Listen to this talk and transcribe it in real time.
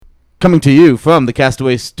Coming to you from the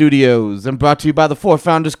Castaway Studios and brought to you by the Four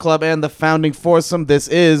Founders Club and the Founding Foursome. This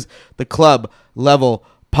is the Club Level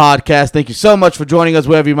Podcast. Thank you so much for joining us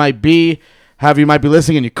wherever you might be. However you might be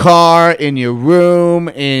listening, in your car, in your room,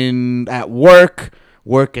 at work,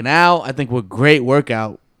 working out. I think we're great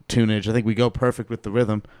workout tunage. I think we go perfect with the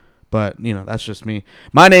rhythm. But, that's just me.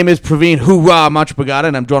 My name is Praveen Hoorah Mantrapagada,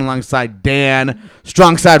 and I'm joined alongside Dan,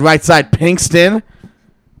 strong side, right side, Pinkston.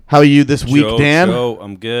 How are you this week, Dan?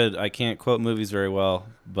 I'm good. I can't quote movies very well,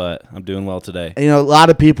 but I'm doing well today. A lot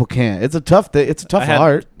of people can't. It's a tough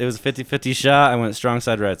art. It was a 50-50 shot. I went strong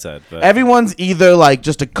side, right side. But everyone's either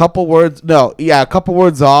just a couple words. A couple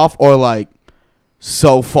words off, or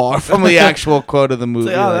so far from the actual quote of the movie.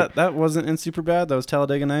 That wasn't in Superbad. That was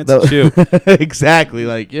Talladega Nights. Exactly.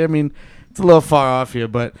 It's a little far off here,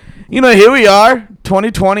 but here we are,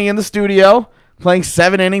 2020 in the studio, playing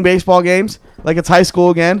 7-inning baseball games like it's high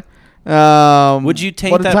school again. Would you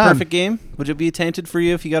taint that perfect game? Would it be tainted for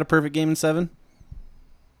you if you got a perfect game in 7?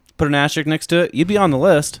 Put an asterisk next to it. You'd be on the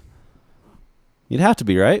list. You'd have to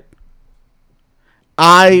be, right?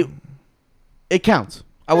 It counts.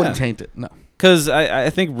 I wouldn't taint it. No. Because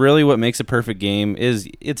I think really what makes a perfect game is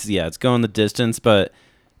it's going the distance, but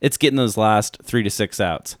it's getting those last 3 to 6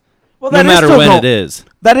 outs. Well, no matter when it is.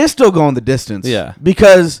 That is still going the distance. Yeah.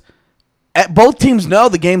 Because both teams know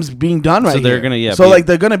the game's being done right. So they're gonna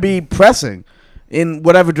they're gonna be pressing in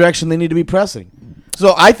whatever direction they need to be pressing.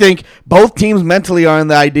 So I think both teams mentally are in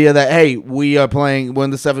the idea that, hey, we're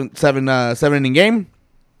in the seven inning game.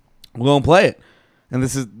 We're gonna play it, and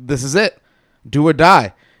this is it, do or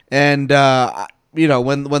die. And when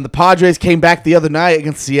the Padres came back the other night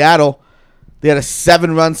against Seattle, they had a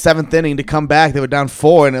 7-run 7th inning to come back. They were down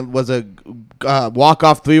 4, and it was a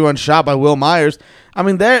walk-off 3-run shot by Will Myers.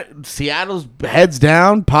 Seattle's heads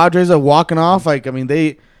down. Padres are walking off.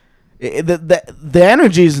 The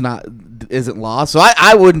energy isn't lost. So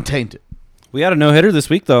I wouldn't taint it. We had a no-hitter this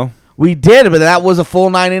week, though. We did, but that was a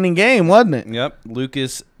full 9-inning game, wasn't it? Yep.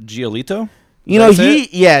 Lucas Giolito.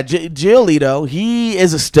 Giolito, he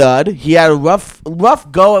is a stud. He had a rough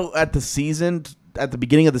go at the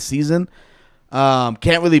beginning of the season.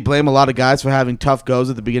 Can't really blame a lot of guys for having tough goes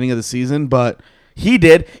at the beginning of the season, but he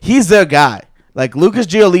did. He's their guy. Lucas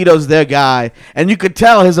Giolito's their guy, and you could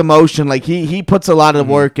tell his emotion. He puts a lot of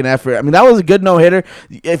work and effort. That was a good no-hitter.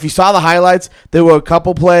 If you saw the highlights, there were a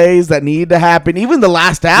couple plays that needed to happen. Even the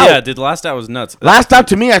last out. Yeah, dude, the last out was nuts. Last out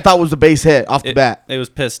to me, I thought was a base hit off the bat. It was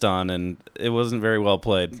pissed on, and it wasn't very well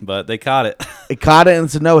played, but they caught it. It caught it, and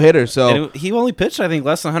it's a no-hitter. So he only pitched, I think,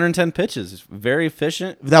 less than 110 pitches. Very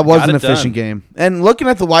efficient. That was an efficient game. And looking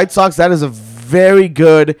at the White Sox, that is a very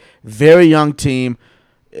good, very young team.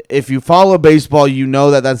 If you follow baseball, you know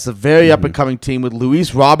that that's a very up-and-coming team with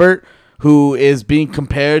Luis Robert, who is being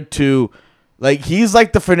compared to, he's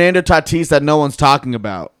like the Fernando Tatis that no one's talking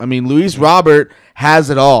about. Luis Robert has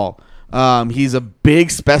it all. He's a big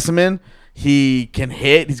specimen. He can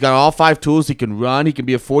hit. He's got all 5 tools. He can run. He can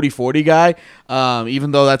be a 40-40 guy,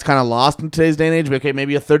 even though that's kind of lost in today's day and age. Okay,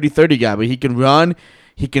 maybe a 30-30 guy, but he can run.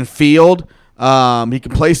 He can field. He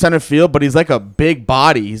can play center field, but he's like a big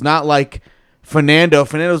body. He's not like Fernando.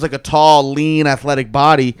 Fernando's like a tall, lean, athletic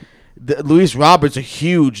body. Luis Robert's a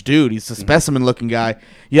huge dude. He's a specimen-looking guy.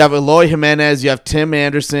 You have Eloy Jimenez. You have Tim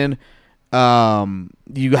Anderson.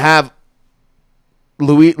 You have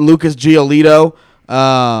Lucas Giolito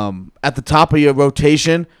at the top of your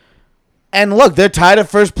rotation. And look, they're tied at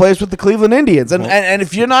first place with the Cleveland Indians. And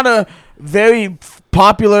if you're not a very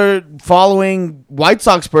popular following White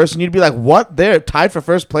Sox person, you'd be like, what? They're tied for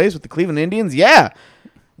first place with the Cleveland Indians? Yeah.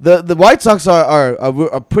 The White Sox are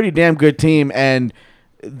a pretty damn good team, and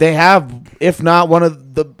they have, if not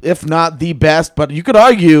the best, but you could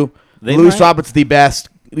argue Luis Robert's the best.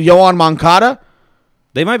 Yoan Moncada,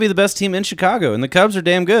 they might be the best team in Chicago, and the Cubs are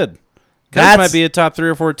damn good. Cubs might be a top 3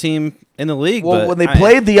 or 4 team in the league. Well, when they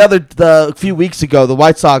played a few weeks ago, the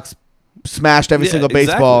White Sox smashed every single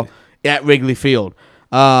baseball at Wrigley Field.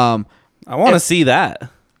 I want to see that.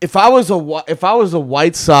 If I was a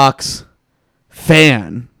White Sox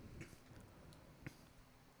fan,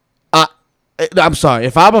 I'm sorry.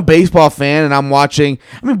 If I'm a baseball fan and I'm watching,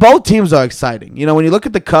 both teams are exciting. When you look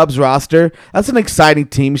at the Cubs roster, that's an exciting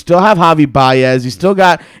team. You still have Javi Baez. You still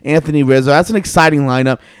got Anthony Rizzo. That's an exciting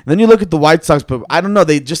lineup. And then you look at the White Sox, but I don't know.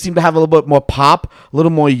 They just seem to have a little bit more pop, a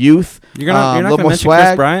little more youth, you're not a little gonna more mention swag.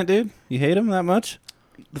 Chris Bryant, dude? You hate him that much?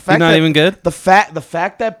 The fact not even good. The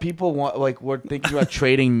fact that people we're thinking about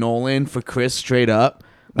trading Nolan for Chris straight up.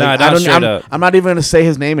 No, not straight up. I'm not even going to say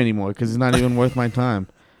his name anymore because he's not even worth my time.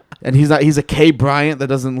 And he's not. He's a K Bryant that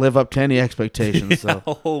doesn't live up to any expectations. So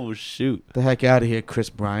oh shoot! The heck out of here,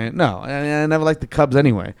 Chris Bryant. No, I never liked the Cubs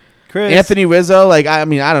anyway. Chris. Anthony Rizzo, like I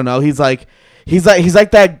don't know. He's like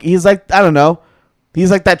that. I don't know. He's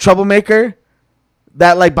like that troublemaker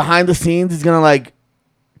that like behind the scenes he's gonna like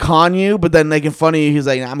con you, but then like in front of you he's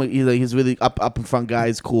like he's really up in front guy.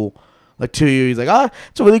 He's cool. Like to you, he's like, oh,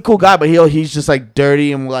 it's a really cool guy, but he's just like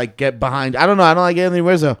dirty and will like get behind. I don't know. I don't like Anthony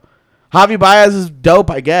Rizzo. Javi Baez is dope,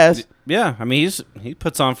 I guess. Yeah, I mean he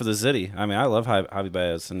puts on for the city. I mean I love Javi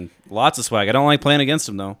Baez and lots of swag. I don't like playing against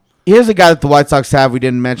him though. Here's a guy that the White Sox have we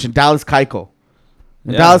didn't mention, Dallas Keuchel.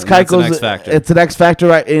 Yeah, Dallas Keuchel, it's an X factor,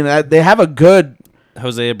 right? And they have a good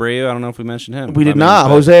Jose Abreu. I don't know if we mentioned him. We did not.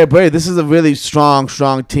 Jose Abreu. This is a really strong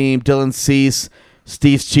team. Dylan Cease,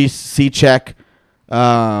 Steve Sakic.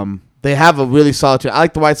 They have a really solid team. I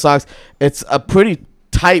like the White Sox. It's a pretty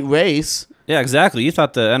tight race. Yeah, exactly. You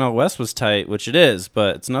thought the NL West was tight, which it is,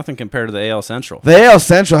 but it's nothing compared to the AL Central. The AL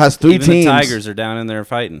Central has three Even teams. The Tigers are down in there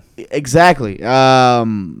fighting. Exactly.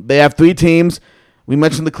 They have three teams. We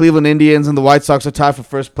mentioned the Cleveland Indians and the White Sox are tied for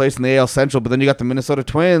first place in the AL Central, but then you got the Minnesota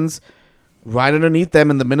Twins right underneath them,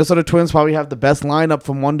 and the Minnesota Twins probably have the best lineup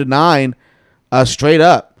from 1 to 9 straight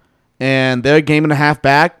up. And they're a game and a half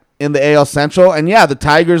back in the AL Central. And, yeah, the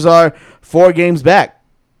Tigers are 4 games back.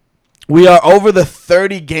 We are over the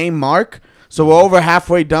 30-game mark, so we're over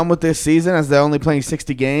halfway done with this season as they're only playing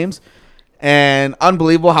 60 games. And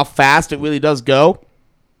unbelievable how fast it really does go.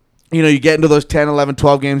 You know, you get into those 10, 11,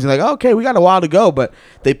 12 games, and you're like, okay, we got a while to go, but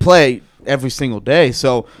they play every single day.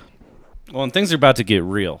 So, well, and things are about to get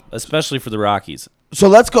real, especially for the Rockies. So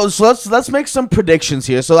let's go. So let's make some predictions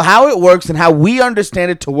here. So how it works and how we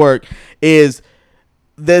understand it to work is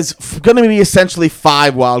there's going to be essentially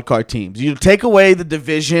 5 wildcard teams. You take away the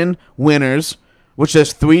division winners, which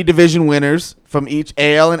there's 3 division winners from each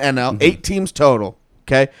AL and NL, 8 teams total.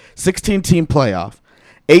 Okay, 16-team playoff,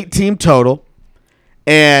 8-team total,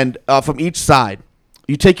 and from each side.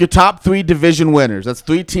 You take your top 3 division winners. That's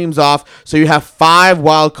 3 teams off, so you have 5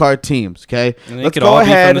 wild card teams. Okay, and they could all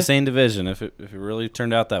be from the same division if it really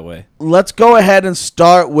turned out that way. Let's go ahead and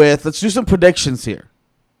start with. Let's do some predictions here.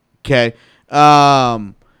 Okay,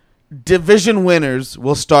 division winners.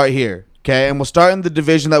 We'll start here. Okay, and we'll start in the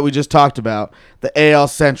division that we just talked about, the AL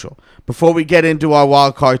Central. Before we get into our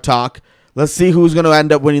wild card talk, let's see who's going to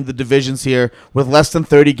end up winning the divisions here with less than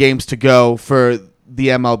 30 games to go for the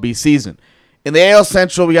MLB season. In the AL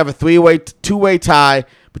Central, we have a 2-way tie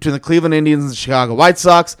between the Cleveland Indians and the Chicago White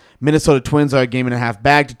Sox. Minnesota Twins are a game and a half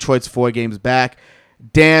back. Detroit's 4 games back.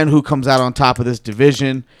 Dan, who comes out on top of this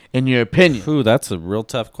division, in your opinion? Ooh, that's a real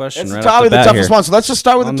tough question. It's probably the toughest one, so let's just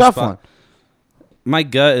start with the tough one. My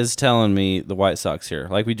gut is telling me the White Sox here.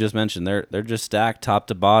 Like we just mentioned, they're just stacked top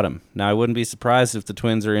to bottom. Now, I wouldn't be surprised if the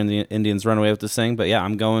Twins or the Indians run away with this thing, but yeah,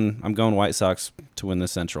 I'm going White Sox to win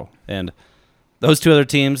this Central. And those 2 other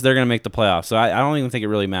teams, they're going to make the playoffs. So I don't even think it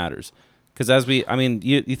really matters. Because you think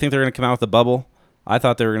they're going to come out with a bubble? I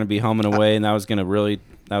thought they were going to be home and away, and that was really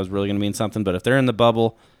going to mean something. But if they're in the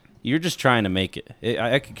bubble, you're just trying to make it.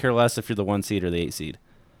 I could care less if you're the 1 seed or the 8 seed.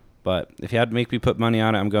 But if you had to make me put money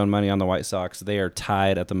on it, I'm going money on the White Sox. They are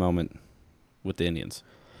tied at the moment with the Indians.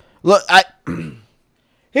 Look,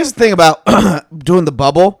 here's the thing about doing the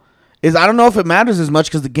bubble. Is I don't know if it matters as much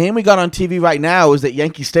because the game we got on TV right now is at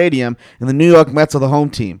Yankee Stadium, and the New York Mets are the home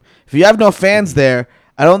team. If you have no fans there,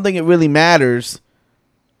 I don't think it really matters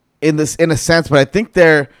in a sense. But I think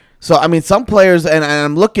they're so. I mean, some players, and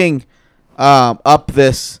I'm looking up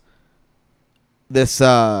this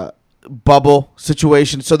bubble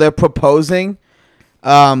situation. So they're proposing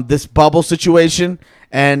this bubble situation,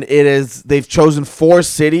 and they've chosen 4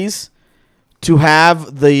 cities to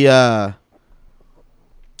have the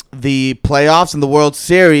playoffs, and the World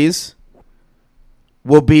Series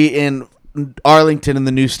will be in Arlington in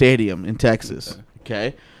the new stadium in Texas.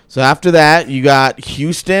 Okay. So after that, you got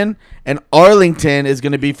Houston, and Arlington is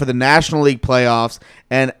going to be for the National League playoffs,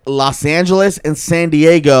 and Los Angeles and San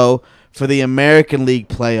Diego for the American League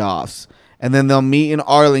playoffs. And then they'll meet in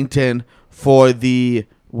Arlington for the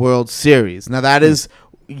World Series. Now, that is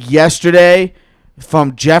yesterday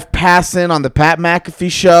from Jeff Passan on the Pat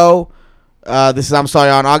McAfee show. On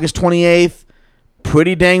August 28th.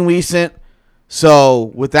 Pretty dang recent.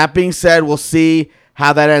 So, with that being said, we'll see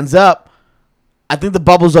how that ends up. I think the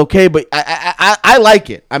bubble's okay, but I like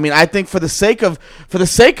it. I mean, I think for the sake of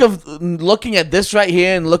looking at this right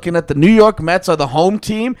here and looking at the New York Mets are the home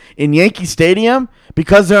team in Yankee Stadium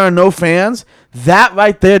because there are no fans, that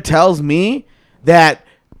right there tells me that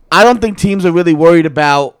I don't think teams are really worried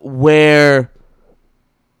about where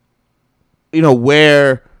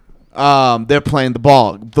they're playing the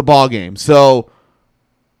ball game. So,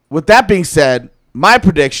 with that being said, my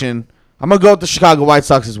prediction, I'm going to go with the Chicago White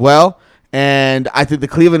Sox as well. And I think the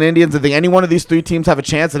Cleveland Indians, I think any one of these three teams have a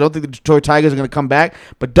chance. I don't think the Detroit Tigers are going to come back.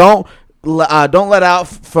 But don't let out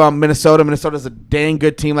from Minnesota. Minnesota's a dang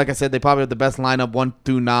good team. Like I said, they probably have the best lineup 1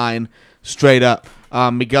 through 9 straight up.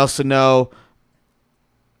 Miguel Sano,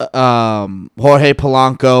 Jorge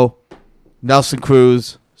Polanco, Nelson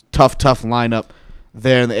Cruz. Tough lineup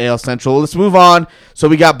there in the AL Central. Let's move on. So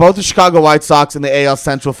we got both the Chicago White Sox in the AL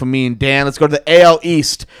Central for me and Dan. Let's go to the AL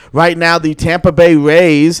East. Right now, the Tampa Bay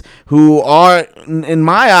Rays, who are, in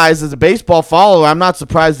my eyes, as a baseball follower, I'm not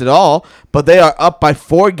surprised at all, but they are up by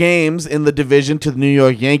 4 games in the division to the New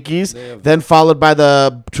York Yankees, then followed by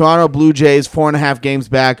the Toronto Blue Jays, 4.5 games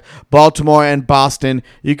back. Baltimore and Boston,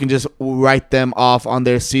 you can just write them off on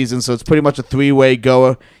their season. So it's pretty much a 3-way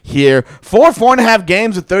go here. 4.5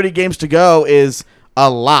 games with 30 games to go is a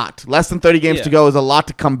lot. Less than 30 games to go is a lot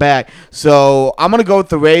to come back. So I'm going to go with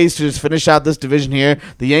the Rays to just finish out this division here.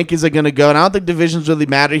 The Yankees are going to go, and I don't think divisions really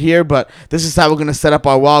matter here, but this is how we're going to set up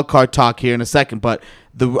our wild card talk here in a second. But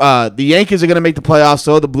the Yankees are going to make the playoffs,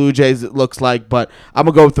 so the Blue Jays, it looks like. But I'm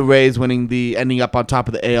going to go with the Rays ending up on top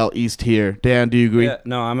of the AL East here. Dan, do you agree? Yeah,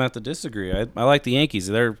 no, I'm going to have to disagree. I like the Yankees.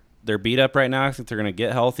 They're beat up right now. I think they're going to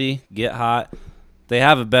get healthy, get hot. They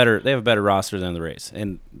have a better roster than the Rays,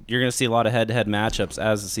 and you're going to see a lot of head-to-head matchups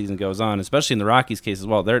as the season goes on, especially in the Rockies' case as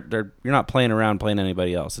well. You're not playing around playing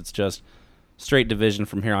anybody else. It's just straight division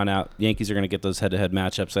from here on out. The Yankees are going to get those head-to-head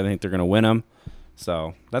matchups. I think they're going to win them.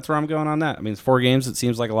 So that's where I'm going on that. I mean, it's 4 games. It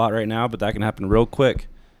seems like a lot right now, but that can happen real quick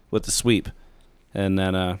with the sweep. And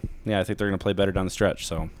then, I think they're going to play better down the stretch.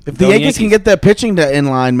 So if the Yankees can get that pitching in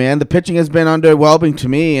line, man, the pitching has been underwhelming to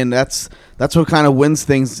me, and that's what kind of wins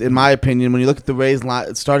things, in my opinion. When you look at the Rays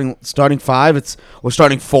starting 5, or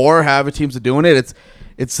starting 4, however teams are doing it,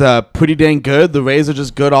 it's pretty dang good. The Rays are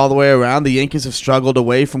just good all the way around. The Yankees have struggled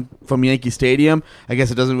away from Yankee Stadium. I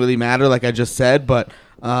guess it doesn't really matter, like I just said, but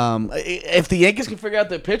if the Yankees can figure out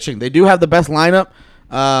their pitching, they do have the best lineup,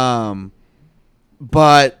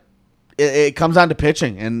 but it comes down to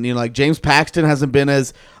pitching, and like James Paxton hasn't been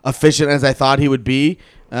as efficient as I thought he would be.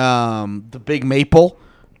 The big maple,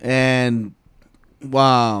 and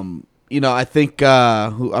I think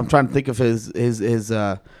I'm trying to think of his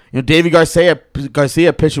Davy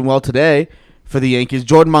Garcia pitching well today for the Yankees.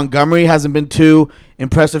 Jordan Montgomery hasn't been too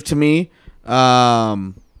impressive to me,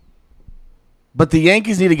 but the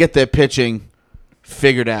Yankees need to get their pitching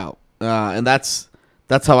figured out, and that's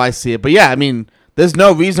how I see it. But yeah, I mean, there's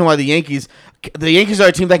no reason why the Yankees are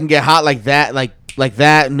a team that can get hot like that, like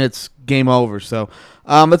that, and it's game over. So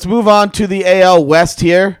let's move on to the AL West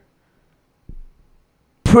here.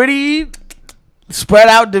 Pretty spread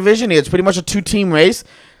out division here. It's pretty much a 2-team race.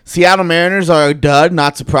 Seattle Mariners are a dud,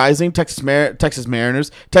 not surprising. Texas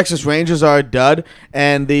Mariners. Texas Rangers are a dud.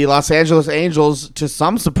 And the Los Angeles Angels, to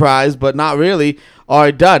some surprise, but not really, are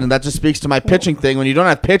a dud. And that just speaks to my pitching thing. When you don't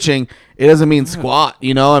have pitching, it doesn't mean squat,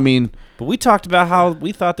 I mean. But we talked about how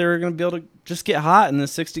we thought they were going to be able to just get hot in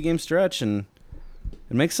this 60-game stretch and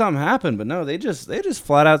make something happen. But no, they just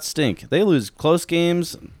flat out stink. They lose close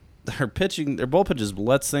games. Their bullpen just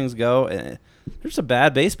lets things go. They're just a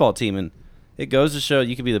bad baseball team, and it goes to show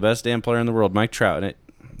you can be the best damn player in the world, Mike Trout. And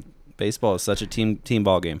baseball is such a team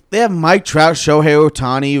ball game. They have Mike Trout, Shohei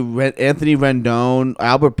Ohtani, Anthony Rendon,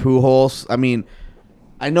 Albert Pujols. I mean,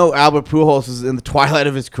 I know Albert Pujols is in the twilight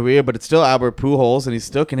of his career, but it's still Albert Pujols, and he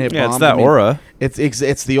still can hit bombs. Yeah, it's that aura.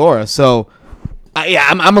 It's the aura. So,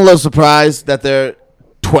 I'm a little surprised that they're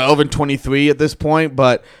 12-23 at this point,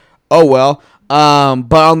 but oh well.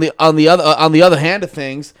 But on the other hand of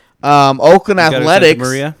things, Oakland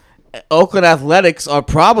Athletics are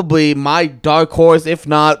probably my dark horse, if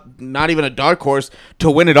not even a dark horse,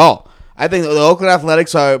 to win it all. I think the Oakland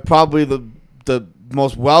Athletics are probably the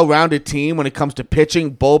most well-rounded team when it comes to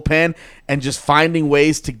pitching, bullpen, and just finding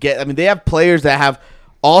ways to get. I mean, they have players that have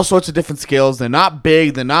all sorts of different skills. They're not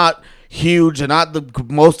big. They're not huge. They're not the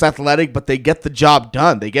most athletic, but they get the job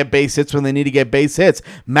done. They get base hits when they need to get base hits.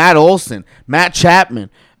 Matt Olson, Matt Chapman,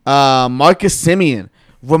 Marcus Semien,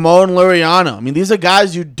 Ramon Laureano. I mean, these are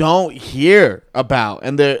guys you don't hear about,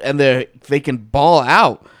 and they can ball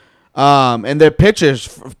out. And they're pitchers,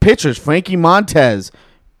 Frankie Montez,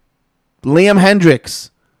 Liam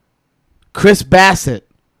Hendricks, Chris Bassett.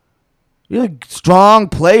 Really strong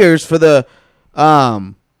players for the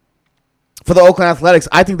Oakland Athletics.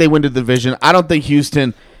 I think they win the division. I don't think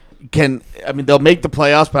Houston can. I mean, they'll make the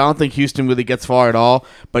playoffs, but I don't think Houston really gets far at all.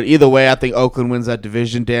 But either way, I think Oakland wins that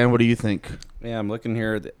division. Dan, what do you think? Yeah, I'm looking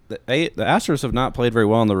here. The Astros have not played very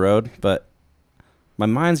well on the road, but my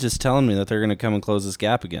mind's just telling me that they're going to come and close this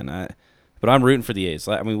gap again. But I'm rooting for the A's.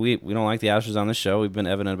 I mean, we don't like the Astros on this show. We've been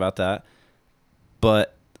evident about that.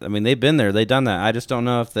 But I mean, they've been there. They've done that. I just don't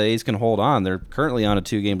know if the A's can hold on. They're currently on a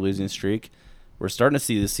 2-game losing streak. We're starting to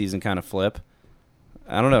see this season kind of flip.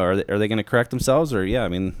 I don't know. Are they going to correct themselves? Or, yeah, I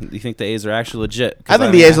mean, do you think the A's are actually legit? I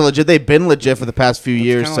think the A's are legit. They've been legit for the past few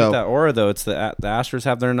years. Kind of so like that aura, though. It's the Astros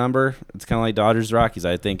have their number. It's kind of like Dodgers, Rockies.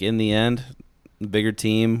 I think in the end, the bigger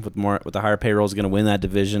team with the higher payroll is going to win that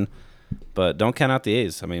division. But don't count out the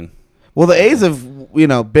A's. I mean, well, the A's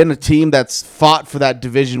have been a team that's fought for that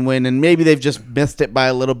division win, and maybe they've just missed it by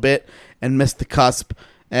a little bit and missed the cusp,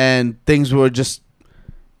 and things were just.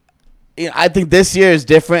 I think this year is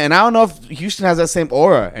different, and I don't know if Houston has that same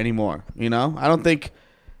aura anymore. I don't think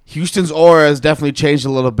Houston's aura has definitely changed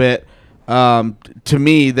a little bit to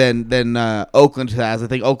me than Oakland has. I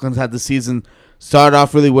think Oakland's had the season started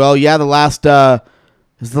off really well. Yeah, the last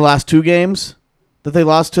 2 games that they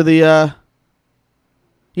lost to the.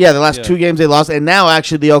 The last 2 games they lost, and now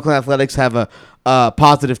actually the Oakland Athletics have a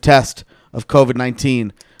positive test of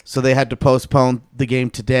COVID-19, so they had to postpone the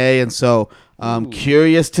game today, and so. I'm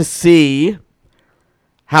curious to see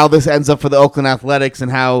how this ends up for the Oakland Athletics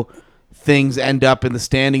and how things end up in the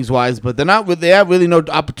standings wise. But they have really no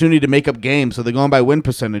opportunity to make up games, so they're going by win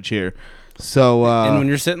percentage here. So and when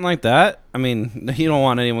you're sitting like that, I mean, you don't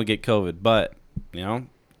want anyone to get COVID, but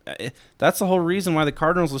that's the whole reason why the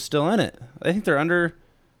Cardinals are still in it. I think they're under.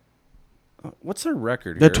 What's their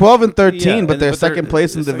record? They're 12-13, but they're second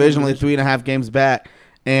place in the division, only 3.5 games back.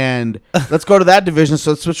 And let's go to that division.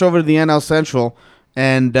 So let's switch over to the NL Central.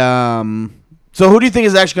 And so who do you think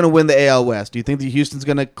is actually going to win the AL West? Do you think that Houston's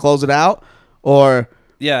going to close it out? Or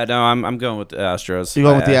yeah, no, I'm going with the Astros. You're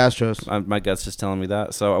going with the Astros. My gut's just telling me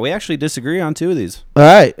that. So we actually disagree on 2 of these. All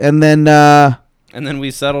right. And then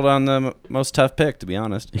we settled on the most tough pick, to be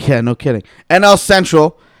honest. Yeah, no kidding. NL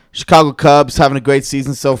Central. Chicago Cubs having a great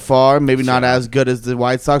season so far. Maybe not as good as the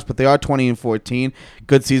White Sox, but they are 20-14.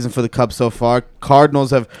 Good season for the Cubs so far.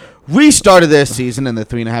 Cardinals have restarted their season, and they're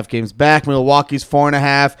 3.5 games back. Milwaukee's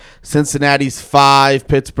 4.5. Cincinnati's 5.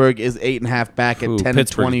 Pittsburgh is 8.5 back at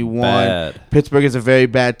 10-21. Pittsburgh is a very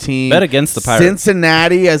bad team. Bet against the Pirates.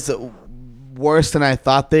 Cincinnati is worse than I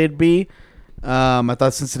thought they'd be. I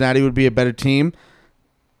thought Cincinnati would be a better team.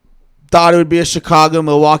 Thought it would be a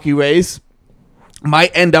Chicago-Milwaukee race.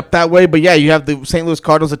 Might end up that way, but yeah, you have the St. Louis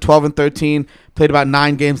Cardinals at 12-13, played about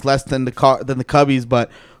 9 games less than the Cubbies.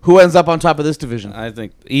 But who ends up on top of this division? I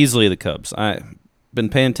think easily the Cubs. I've been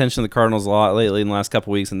paying attention to the Cardinals a lot lately in the last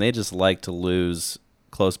couple of weeks, and they just like to lose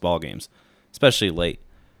close ball games, especially late.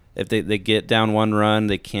 If they get down 1 run,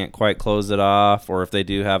 they can't quite close it off, or if they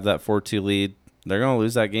do have that 4-2 lead, they're going to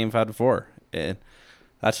lose that game 5-4. And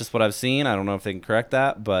that's just what I've seen. I don't know if they can correct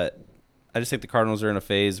that, but I just think the Cardinals are in a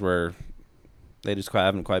phase where they just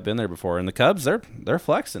haven't quite been there before. And the Cubs, they're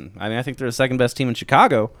flexing. I mean, I think they're the second best team in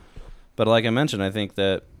Chicago. But like I mentioned, I think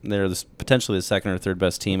that they're potentially the second or third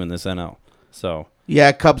best team in this NL. So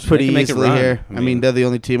yeah, Cubs pretty easily here. I mean, they're the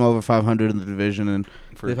only team over 500 in the division, and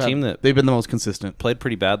for a team that they've been the most consistent. Played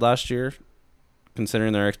pretty bad last year,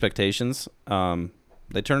 considering their expectations.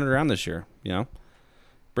 They turned it around this year.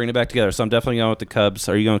 Bring it back together. So I'm definitely going with the Cubs.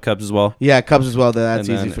 Are you going with Cubs as well? Yeah, Cubs as well. That's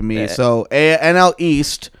easy for me. So NL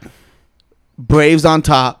East. Braves on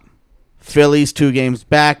top, Phillies 2 games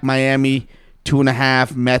back, Miami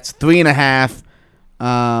 2.5, Mets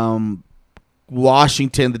 3.5,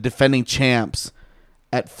 Washington, the defending champs,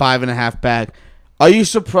 at 5.5 back. Are you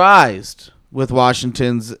surprised with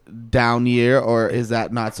Washington's down year, or is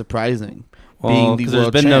that not surprising? Well, because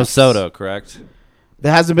there's been no Soto, correct?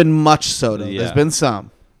 There hasn't been much Soto. Yeah. There's been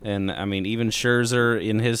some. And, I mean, even Scherzer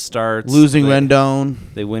in his starts. Losing Rendon.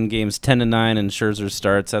 They win games 10-9 in Scherzer's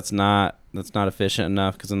starts. That's not efficient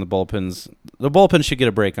enough because in the bullpen should get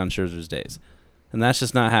a break on Scherzer's days. And that's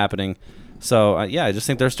just not happening. So, I just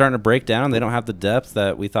think they're starting to break down. They don't have the depth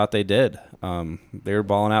that we thought they did. They were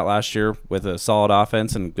balling out last year with a solid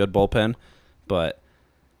offense and good bullpen. But,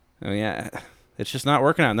 it's just not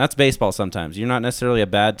working out. And that's baseball sometimes. You're not necessarily a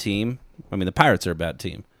bad team. I mean, the Pirates are a bad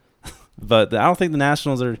team. But I don't think the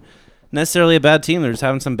Nationals are necessarily a bad team. They're just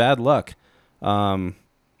having some bad luck. When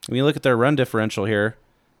you look at their run differential here,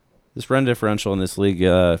 this run differential in this league,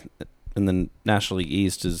 in the National League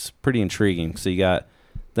East, is pretty intriguing. So you got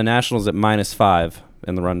the Nationals at -5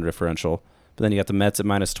 in the run differential, but then you got the Mets at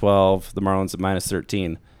 -12, the Marlins at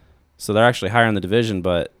 -13. So they're actually higher in the division,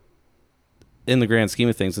 but in the grand scheme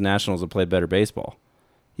of things, the Nationals have played better baseball.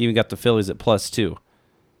 You even got the Phillies at +2.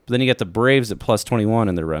 But then you got the Braves at +21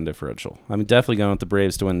 in their run differential. I'm definitely going with the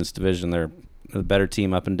Braves to win this division. They're a better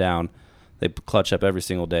team up and down. They clutch up every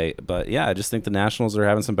single day. But, yeah, I just think the Nationals are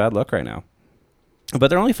having some bad luck right now. But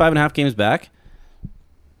they're only 5.5 games back.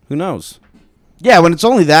 Who knows? Yeah, when it's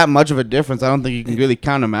only that much of a difference, I don't think you can really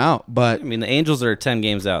count them out. But I mean, the Angels are 10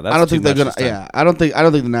 games out. That's I don't think they're gonna. Yeah, I don't think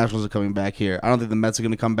the Nationals are coming back here. I don't think the Mets are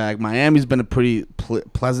gonna come back. Miami's been a pretty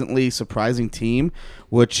pleasantly surprising team,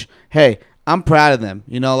 which hey, I'm proud of them.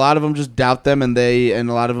 You know, a lot of them just doubt them, and a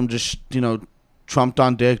lot of them just trumped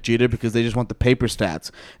on Derek Jeter because they just want the paper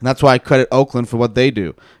stats, and that's why I credit Oakland for what they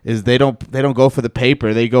do. Is they don't go for the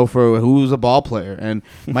paper, they go for who's a ball player. And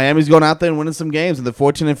Miami's going out there and winning some games, and they're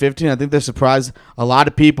 14-15. I think they surprised a lot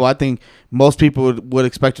of people. I think most people would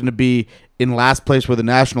expect them to be in last place where the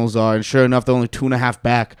Nationals are, and sure enough, they're only 2.5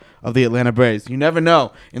 back of the Atlanta Braves. You never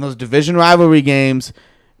know in those division rivalry games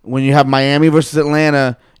when you have Miami versus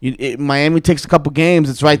Atlanta. Miami takes a couple games,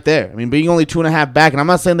 it's right there. I mean, being only 2.5 back, and I'm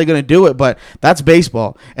not saying they're going to do it, but that's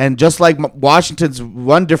baseball. And just like Washington's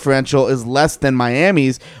run differential is less than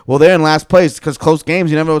Miami's, well, they're in last place because close games,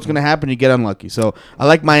 you never know what's going to happen. You get unlucky. So I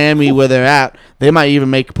like Miami where they're at. They might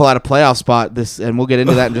even pull out a playoff spot, and we'll get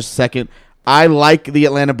into that in just a second. I like the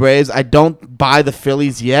Atlanta Braves. I don't buy the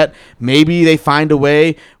Phillies yet. Maybe they find a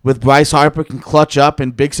way with Bryce Harper can clutch up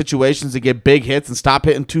in big situations to get big hits and stop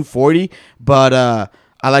hitting 240. But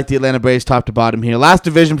I like the Atlanta Braves top to bottom here. Last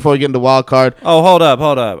division before we get into wild card. Oh, hold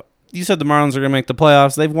up. You said the Marlins are going to make the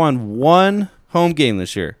playoffs. They've won one home game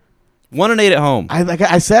this year. 1-8 at home. Like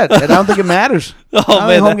I said, and I don't think it matters.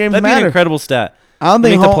 Home games that'd be an incredible stat. I don't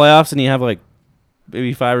think make the playoffs and you have like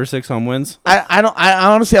maybe 5 or 6 home wins. I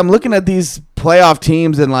honestly, I'm looking at these playoff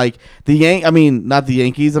teams and like not the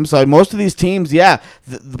Yankees. I'm sorry. Most of these teams, yeah,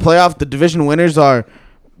 the division winners are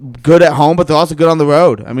good at home, but they're also good on the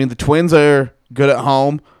road. I mean, the Twins are good at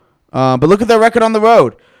home, but look at their record on the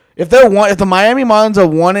road. If the Miami Marlins are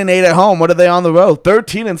 1-8 at home, what are they on the road?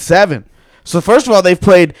 13-7. So first of all, they've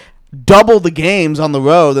played double the games on the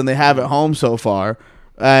road than they have at home so far,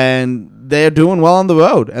 and they're doing well on the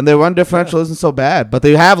road. And their run differential isn't so bad, but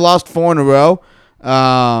they have lost 4 in a row,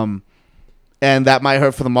 and that might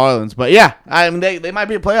hurt for the Marlins. But yeah, I mean they might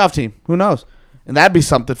be a playoff team. Who knows? And that'd be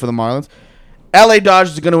something for the Marlins. LA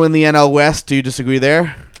Dodgers are going to win the NL West. Do you disagree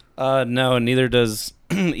there? No, neither does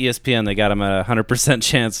ESPN. They got them at 100%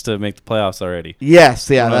 chance to make the playoffs already. Yes,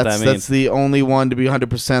 yeah, that's the only one to be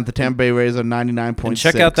 100%. The Tampa Bay Rays are 99.6. And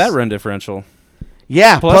check out that run differential.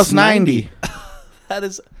 Yeah, plus 90. That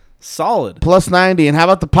is solid. Plus 90. And how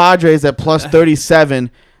about the Padres at plus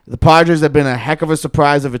 37? The Padres have been a heck of a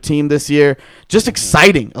surprise of a team this year. Just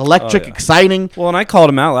exciting. Electric, exciting. Well, and I called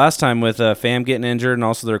him out last time with Pham getting injured and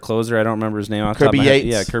also their closer. I don't remember his name off the top of my head.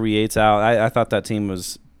 Yeah, Kirby Yates out. I thought that team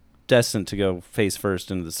was destined to go face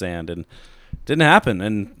first into the sand, and didn't happen.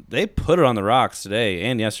 And they put it on the Rocks today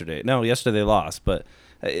and yesterday. No, yesterday they lost, but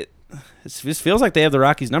it just feels like they have the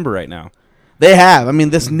Rockies' number right now. They have. I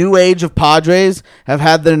mean, this new age of Padres have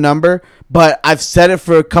had their number, but I've said it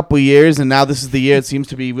for a couple years, and now this is the year it seems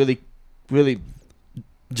to be really, really.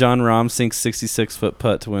 John Rahm sinks 66-foot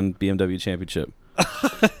putt to win BMW championship.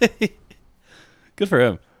 Good for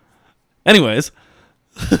him. Anyways,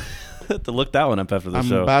 to look that one up after the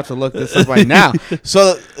show. I'm about to look this up right now.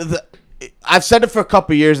 So I've said it for a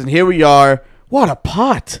couple years, and here we are. What a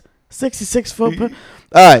putt. 66-foot putt.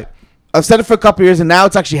 All right. I've said it for a couple years, and now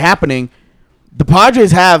it's actually happening. The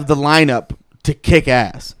Padres have the lineup to kick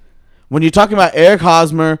ass. When you're talking about Eric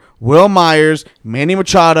Hosmer, Will Myers, Manny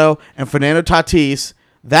Machado, and Fernando Tatis,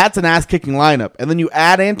 that's an ass-kicking lineup. And then you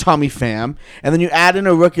add in Tommy Pham, and then you add in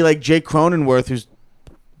a rookie like Jake Cronenworth, who's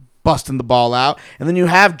busting the ball out, and then you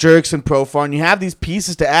have Jerks and Profar, and you have these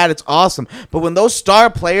pieces to add. It's awesome. But when those star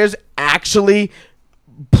players actually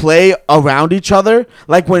play around each other,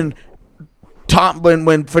 like when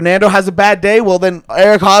Fernando has a bad day, well, then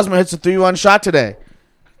Eric Hosmer hits a 3-run shot today.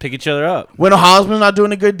 Pick each other up. When Hosmer's not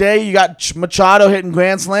doing a good day, you got Machado hitting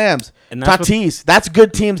grand slams. And Tatis. That's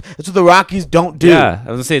good teams. That's what the Rockies don't do. Yeah, I was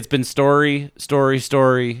going to say it's been story.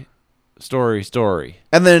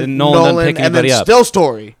 And then Nolan and then still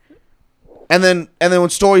Story. And then when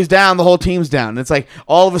Story's down, the whole team's down. And it's like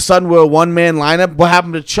all of a sudden we're a one-man lineup. What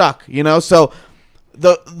happened to Chuck? So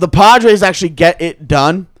the Padres actually get it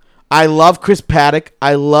done. I love Chris Paddock.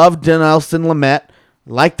 I love Dinelson Lamet.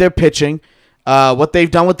 Like their pitching. What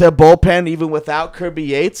they've done with their bullpen, even without Kirby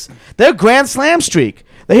Yates. Their grand slam streak.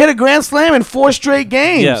 They hit a grand slam in 4 straight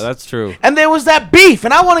games. Yeah, that's true. And there was that beef,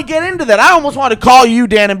 and I want to get into that. I almost want to call you,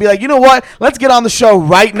 Dan, and be like, you know what? Let's get on the show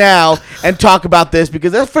right now and talk about this,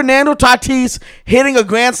 because that's Fernando Tatis hitting a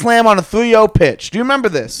grand slam on a 3-0 pitch. Do you remember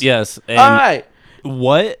this? Yes. All right.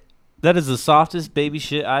 What? That is the softest baby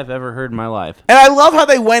shit I've ever heard in my life. And I love how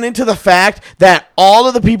they went into the fact that all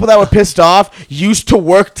of the people that were pissed off used to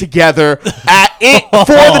work together for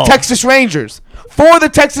the Texas Rangers. For the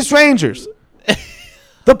Texas Rangers.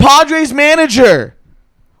 The Padres manager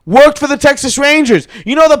worked for the Texas Rangers.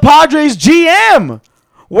 You know, the Padres GM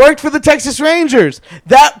worked for the Texas Rangers.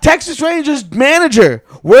 That Texas Rangers manager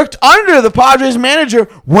worked under the Padres manager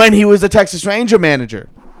when he was the Texas Ranger manager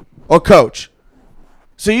or coach.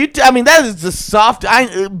 So that is the soft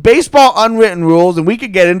baseball unwritten rules, and we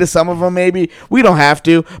could get into some of them. Maybe we don't have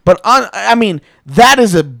to, but that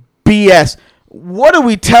is a BS. What are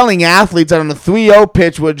we telling athletes that on a 3-0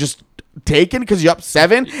 pitch were just taken because you're up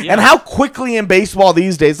 7? Yeah. And how quickly in baseball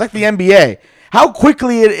these days, like the NBA, how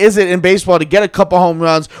quickly is it in baseball to get a couple home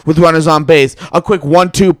runs with runners on base, a quick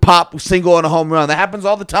 1-2 pop single and a home run? That happens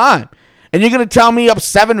all the time. And you're going to tell me up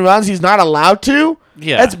 7 runs he's not allowed to?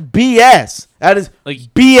 Yeah. That's BS. That is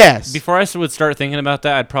BS. Before I would start thinking about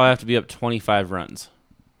that, I'd probably have to be up 25 runs.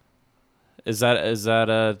 Is that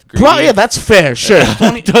greedy? Yeah, that's fair. Sure.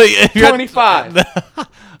 25.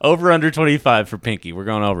 Over under 25 for Pinky. We're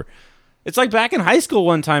going over. It's like back in high school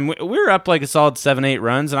one time. We were up like a solid 7-8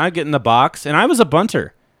 runs, and I'd get in the box, and I was a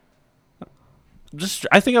bunter.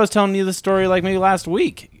 I think I was telling you the story like maybe last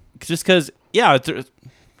week. Just because,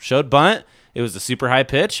 showed bunt. It was a super high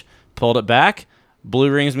pitch. Pulled it back.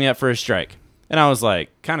 Blue rings me up for a strike. And I was like,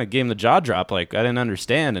 kind of gave him the jaw drop. Like, I didn't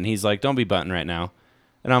understand. And he's like, don't be bunting right now.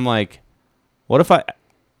 And I'm like, what if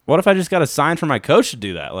I just got a sign from my coach to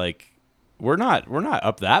do that? Like, we're not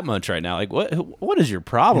up that much right now. Like, what is your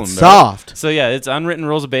problem? It's soft. So yeah, it's unwritten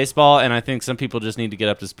rules of baseball, and I think some people just need to get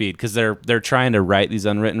up to speed because they're trying to write these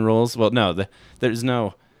unwritten rules. Well, no, there's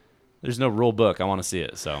no rule book. I want to see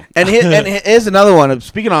it. So and here's another one.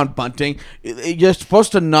 Speaking on bunting, you're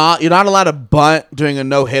not allowed to bunt during a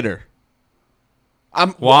no hitter.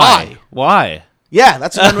 Why? Yeah,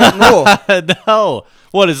 that's an unwritten rule. No.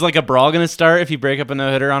 What, is like a brawl going to start if you break up a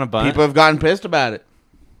no hitter on a bunt? People have gotten pissed about it.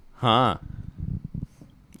 Huh.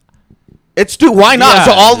 It's why not? Yeah,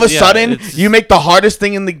 so all of a sudden you make the hardest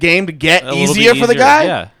thing in the game to get easier for the guy?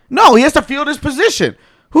 Yeah. No, he has to field his position.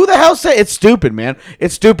 Who the hell said it's stupid, man?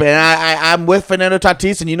 It's stupid. And I'm with Fernando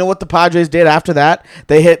Tatis, and you know what the Padres did after that?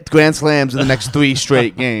 They hit grand slams in the next 3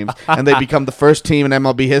 straight games, and they become the first team in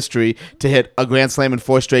MLB history to hit a grand slam in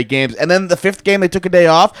 4 straight games. And then the 5th game, they took a day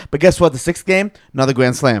off, but guess what? The 6th game, another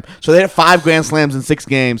grand slam. So they hit 5 grand slams in 6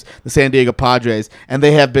 games, the San Diego Padres, and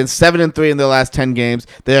they have been 7-3 in their last 10 games.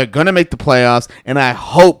 They are going to make the playoffs, and I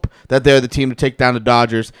hope that they're the team to take down the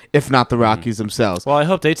Dodgers, if not the Rockies themselves. Well, I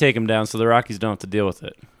hope they take them down so the Rockies don't have to deal with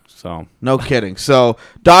it. So no kidding. So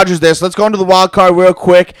Dodgers there. So let's go into the wild card real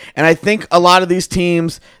quick. And I think a lot of these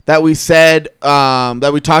teams that we said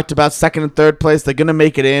that we talked about 2nd and 3rd place, they're gonna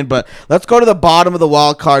make it in. But let's go to the bottom of the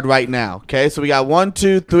wild card right now. Okay, so we got 1,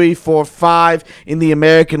 2, 3, 4, 5 in the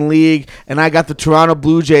American League, and I got the Toronto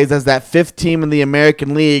Blue Jays as that 5th team in the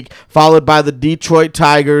American League, followed by the Detroit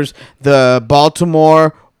Tigers, the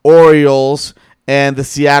Baltimore Orioles, and the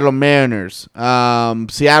Seattle Mariners.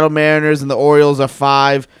 Seattle Mariners and the Orioles are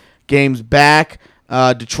 5 games back.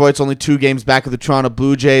 Detroit's only 2 games back of the Toronto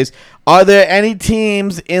Blue Jays. Are there any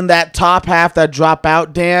teams in that top half that drop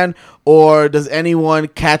out, Dan? Or does anyone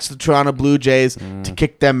catch the Toronto Blue Jays to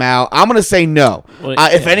kick them out? I'm going to say no. Well,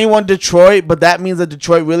 if anyone, Detroit, but that means that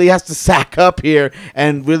Detroit really has to sack up here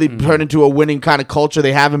and really turn into a winning kind of culture.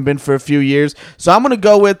 They haven't been for a few years. So I'm going to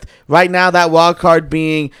go with, right now, that wild card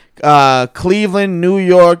being Cleveland, New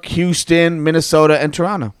York, Houston, Minnesota, and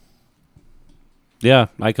Toronto. Yeah,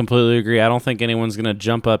 I completely agree. I don't think anyone's going to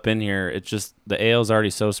jump up in here. It's just the AL's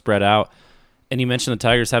already so spread out. And you mentioned the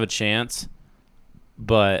Tigers have a chance,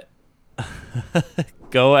 but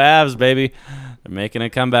go Avs, baby. They're making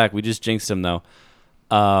a comeback. We just jinxed them, though.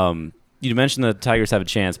 You mentioned the Tigers have a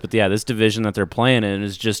chance, but yeah, this division that they're playing in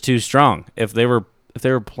is just too strong. If they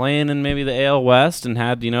were playing in maybe the AL West and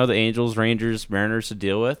had, the Angels, Rangers, Mariners to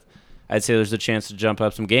deal with, I'd say there's a chance to jump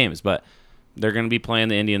up some games, but they're going to be playing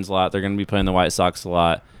the Indians a lot. They're going to be playing the White Sox a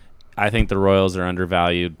lot. I think the Royals are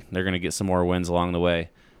undervalued. They're going to get some more wins along the way.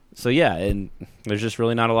 So, yeah, and there's just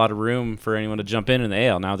really not a lot of room for anyone to jump in the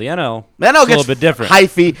AL. Now, the NL gets a little bit different.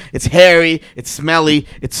 Hyphy, it's hairy, it's smelly,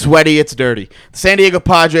 it's sweaty, it's dirty. The San Diego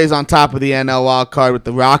Padres on top of the NL wild card with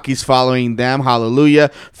the Rockies following them. Hallelujah.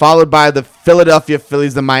 Followed by the Philadelphia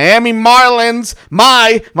Phillies, the Miami Marlins,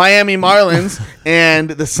 and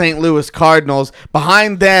the St. Louis Cardinals.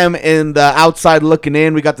 Behind them in the outside looking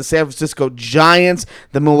in, we got the San Francisco Giants,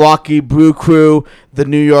 the Milwaukee Brew Crew, the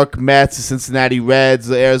New York Mets, the Cincinnati Reds,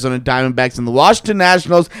 the Arizona Diamondbacks, and the Washington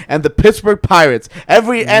Nationals, and the Pittsburgh Pirates.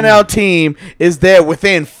 Every NL team is there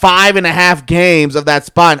within 5.5 games of that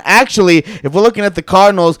spot. And actually, if we're looking at the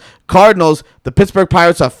Cardinals, the Pittsburgh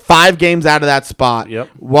Pirates are 5 games out of that spot. Yep.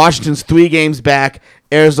 Washington's 3 games back.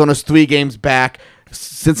 Arizona's 3 games back.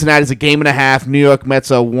 Cincinnati's a 1.5 games. New York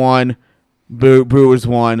Mets are 1. Brewers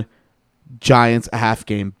 1. Giants a half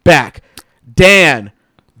game back. Dan,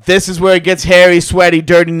 this is where it gets hairy, sweaty,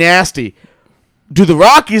 dirty, nasty. Do the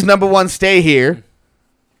Rockies, number one, stay here?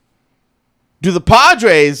 Do the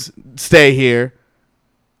Padres stay here?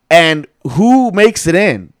 And who makes it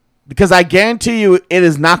in? Because I guarantee you it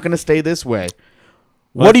is not going to stay this way.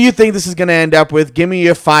 What do you think this is going to end up with? Give me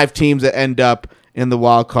your 5 teams that end up in the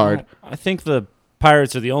wild card. I think the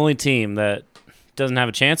Pirates are the only team that doesn't have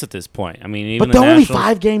a chance at this point. I mean, even But the they're only Nationals,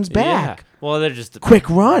 5 games back. Yeah. Well, they're just Quick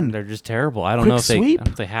run. They're just terrible. I don't Quick know if sweep?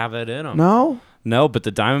 they have it in them. No? But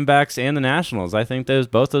the Diamondbacks and the Nationals, I think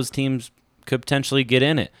both those teams could potentially get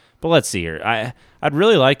in it. But let's see here. I'd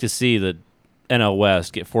really like to see the NL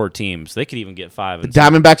West get 4 teams. They could even get 5. The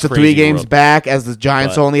Diamondbacks are 3 games back as the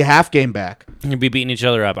Giants are only a half game back. You'll be beating each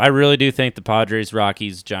other up. I really do think the Padres,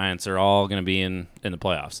 Rockies, Giants are all going to be in the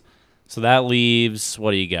playoffs. So that leaves,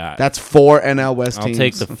 what do you got? That's 4 NL West teams. I'll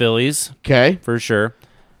take the Phillies. Okay. For sure.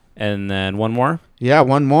 And then one more? Yeah,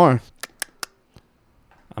 one more.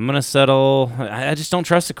 I'm going to settle. I just don't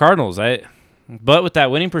trust the Cardinals. But with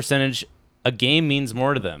that winning percentage, a game means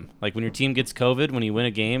more to them. Like when your team gets COVID, when you win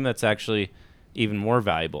a game, that's actually even more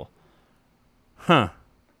valuable. Huh.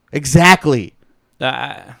 Exactly.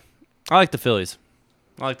 I like the Phillies.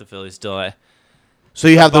 I like the Phillies still. So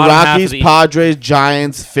you have the Bottom half of Rockies, the- Padres,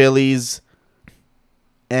 Giants, Phillies,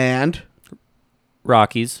 and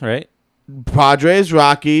Rockies, right? Padres,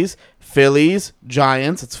 Rockies, Phillies,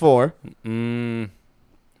 Giants. It's 4.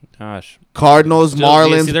 Gosh. Cardinals, Still,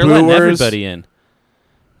 Marlins, see, they're letting Brewers. everybody in.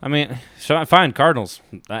 I mean, fine, Cardinals.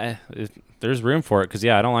 There's room for it because,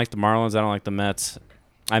 I don't like the Marlins. I don't like the Mets.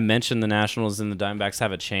 I mentioned the Nationals and the Diamondbacks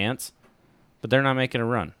have a chance, but they're not making a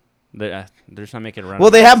run. They're just not making a run.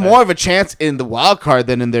 Well, they have more of a chance in the wild card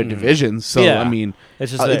than in their divisions. So, Yeah. I mean,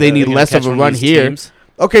 It's just they need gonna less catch of a one run these here. teams.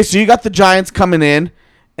 Okay, so you got the Giants coming in,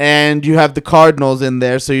 and you have the Cardinals in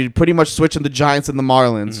there. So you're pretty much switching the Giants and the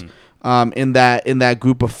Marlins in that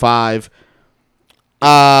group of 5.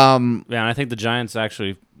 Yeah, and I think the Giants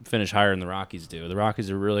actually finish higher than the Rockies do. The Rockies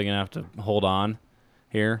are really going to have to hold on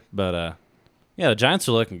here. But, the Giants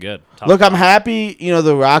are looking good. Look, I'm happy.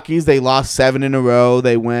 The Rockies, they lost 7 in a row.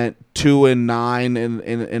 They went 2-9 in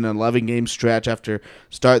an 11-game stretch after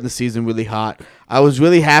starting the season really hot. I was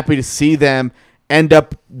really happy to see them end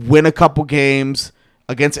up win a couple games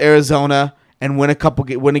against Arizona and win a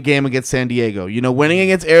game against San Diego. Winning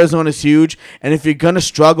against Arizona is huge. And if you're going to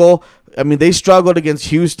struggle, I mean, they struggled against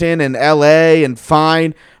Houston and LA and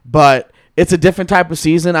fine, but it's a different type of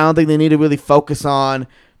season. I don't think they need to really focus on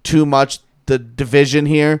too much the division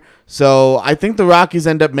here. So I think the Rockies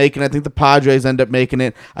end up making it. I think the Padres end up making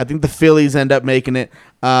it. I think the Phillies end up making it.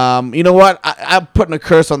 You know what? I'm putting a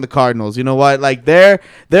curse on the Cardinals. You know what? Like their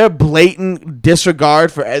blatant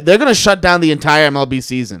disregard they're gonna shut down the entire MLB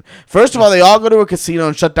season. First of all, they all go to a casino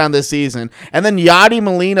and shut down this season, and then Yadi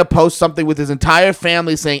Molina posts something with his entire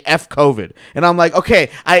family saying "F COVID," and I'm like, okay,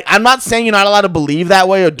 I'm not saying you're not allowed to believe that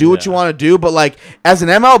way or do what you want to do, but like as an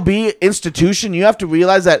MLB institution, you have to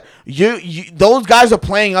realize that you those guys are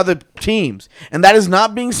playing other teams, and that is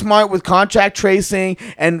not being smart with contact tracing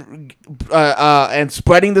and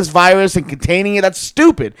spreading this virus and containing it. That's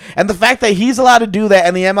stupid. And the fact that he's allowed to do that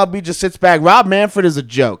and the MLB just sits back. Rob Manfred is a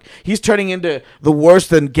joke. He's turning into the worse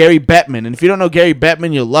than Gary Bettman. And if you don't know Gary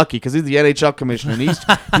Bettman, you're lucky because he's the NHL commissioner and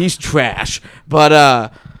he's trash.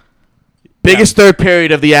 But biggest third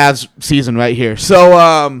period of the Avs season right here.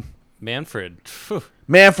 So Manfred.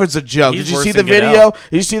 Manfred's a joke. He's Did you worse see the than video? Goodell.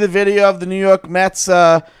 Did you see the video of the New York Mets?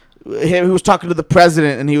 He was talking to the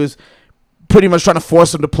president, and he was pretty much trying to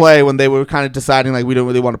force him to play when they were kind of deciding like we don't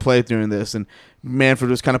really want to play during this, and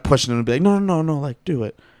Manfred was kind of pushing him to be like, no, like do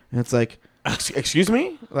it, and it's like, excuse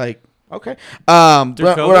me, like okay, during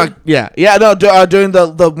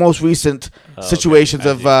the most recent situations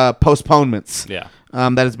of postponements,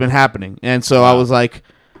 that has been happening, and so I was like,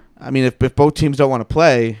 I mean, if both teams don't want to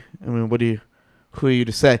play, I mean, who are you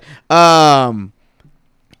to say?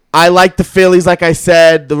 I like the Phillies, like I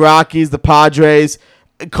said, the Rockies, the Padres.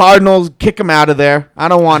 Cardinals, kick them out of there. I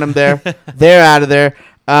don't want them there. They're out of there.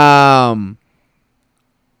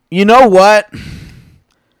 You know what?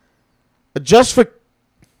 Just for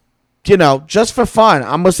fun, I'm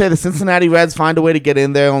going to say the Cincinnati Reds find a way to get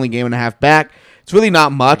in there, only game and a half back. It's really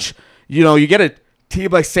not much. You get a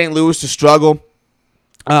team like St. Louis to struggle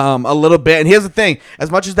a little bit. And here's the thing.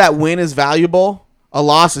 As much as that win is valuable, a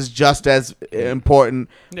loss is just as important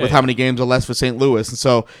with how many games are less for St. Louis. And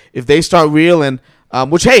so if they start reeling,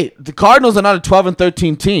 which, hey, the Cardinals are not a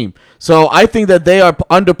 12-13 team. So I think that they are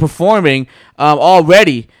underperforming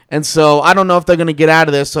already. And so I don't know if they're going to get out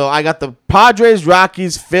of there. So I got the Padres,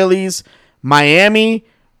 Rockies, Phillies, Miami.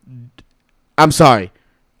 I'm sorry.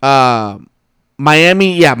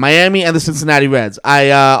 Miami and the Cincinnati Reds. I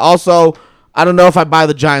don't know if I buy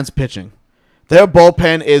the Giants pitching. Their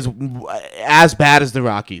bullpen is as bad as the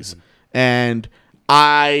Rockies, and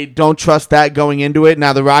I don't trust that going into it.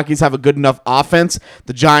 Now the Rockies have a good enough offense.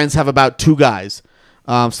 The Giants have about 2 guys.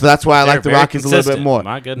 So that's why I like the Rockies consistent. A little bit more.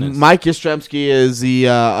 My goodness. Mike Yastrzemski is the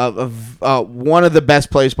one of the best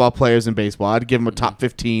baseball players in baseball. I'd give him a top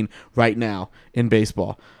 15 right now in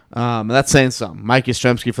baseball. That's saying something. Mike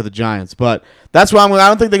Yastrzemski for the Giants. But that's why I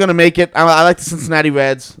don't think they're going to make it. I like the Cincinnati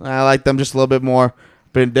Reds. I like them just a little bit more.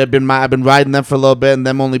 I've been riding them for a little bit, and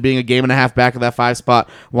them only being a game and a half back of that 5 spot.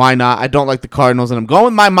 Why not? I don't like the Cardinals, and I'm going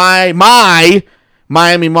with my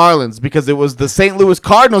Miami Marlins, because it was the St. Louis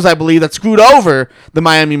Cardinals, I believe, that screwed over the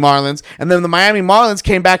Miami Marlins, and then the Miami Marlins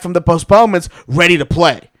came back from the postponements ready to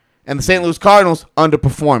play, and the St. Louis Cardinals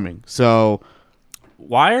underperforming. So,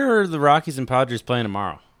 why are the Rockies and Padres playing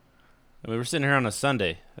tomorrow? I mean, we're sitting here on a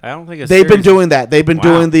Sunday. I don't think they've been doing that. They've been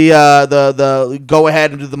doing the go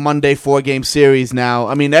ahead and do the Monday 4-game series now.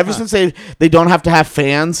 I mean, ever since they don't have to have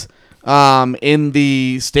fans in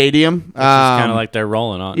the stadium. It's kind of like they're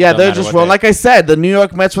rolling on. Yeah, they're just rolling. Like I said, the New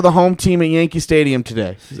York Mets were the home team at Yankee Stadium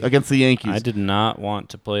today against the Yankees. I did not want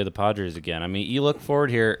to play the Padres again. I mean, you look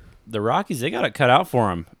forward here. The Rockies, they got it cut out for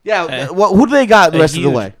them. Yeah, who do they got the rest of the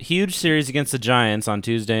way? Huge series against the Giants on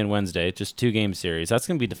Tuesday and Wednesday, just 2-game series. That's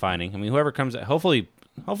going to be defining. I mean, whoever comes, hopefully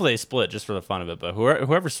they split just for the fun of it, but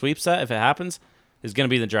whoever sweeps that, if it happens, is going to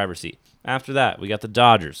be in the driver's seat. After that, we got the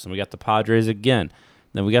Dodgers, and we got the Padres again.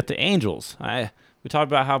 Then we got the Angels. We talked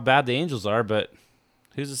about how bad the Angels are, but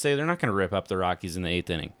who's to say they're not going to rip up the Rockies in the 8th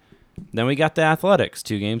inning? Then we got the Athletics,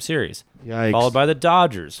 2-game series. Yikes. Followed by the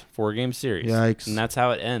Dodgers, 4-game series. Yikes. And that's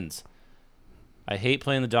how it ends. I hate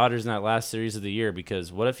playing the Dodgers in that last series of the year,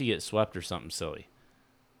 because what if you get swept or something silly?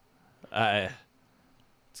 And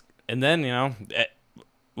then,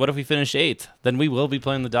 what if we finish 8th? Then we will be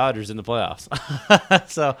playing the Dodgers in the playoffs.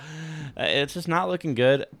 So it's just not looking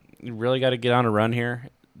good. You really got to get on a run here.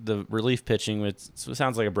 The relief pitching, it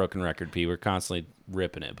sounds like a broken record, P. We're constantly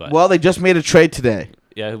ripping it. But well, they just made a trade today.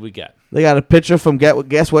 Yeah, who we got? They got a pitcher from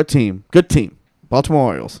guess what team? Good team. Baltimore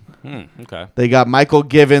Orioles. Okay. They got Michael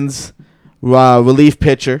Givens, relief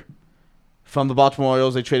pitcher from the Baltimore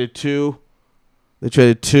Orioles. They traded two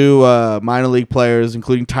minor league players,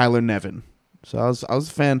 including Tyler Nevin. So I was a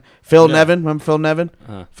fan. Phil Nevin, remember Phil Nevin?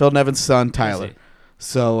 Phil Nevin's son, Tyler.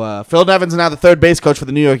 So Phil Nevin's now the third base coach for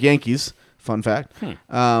the New York Yankees. Fun fact.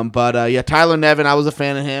 Tyler Nevin, I was a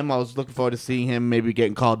fan of him. I was looking forward to seeing him maybe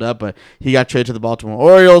getting called up, but he got traded to the Baltimore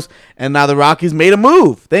Orioles, and now the Rockies made a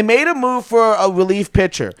move. They made a move for a relief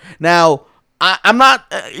pitcher. Now, I'm not,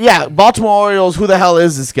 Baltimore Orioles, who the hell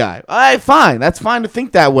is this guy? All right, fine. That's fine to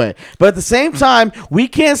think that way. But at the same time, we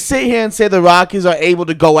can't sit here and say the Rockies are able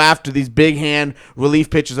to go after these big hand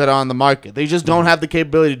relief pitchers that are on the market. They just don't have the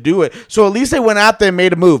capability to do it. So at least they went out there and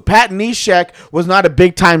made a move. Pat Neshek was not a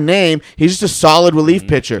big-time name. He's just a solid relief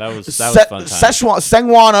pitcher. That was fun time.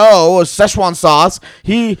 Szechuan O, or Szechuan sauce,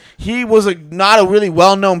 he was not a really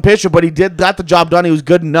well-known pitcher, but he got the job done. He was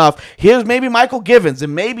good enough. Here's maybe Michael Givens,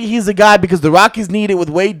 and maybe he's the guy, because the Rockies need it with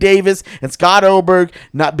Wade Davis and Scott Oberg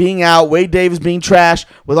not being out, Wade Davis being trash.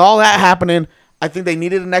 With all that happening, I think they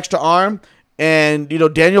needed an extra arm. And,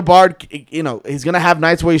 Daniel Bard, he's going to have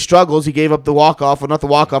nights where he struggles. He gave up the walk-off, or not the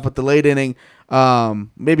walk-off, but the late inning.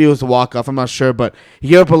 Maybe it was the walk-off. I'm not sure. But he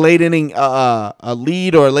gave up a late inning a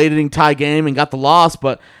lead or a late inning tie game and got the loss.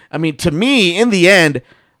 But, I mean, to me, in the end,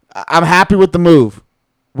 I'm happy with the move.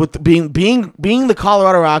 With being the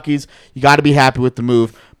Colorado Rockies, you got to be happy with the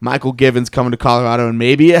move. Michael Givens coming to Colorado, and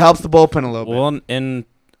maybe it helps the bullpen a little bit. Well, and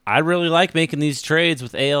I really like making these trades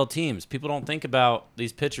with AL teams. People don't think about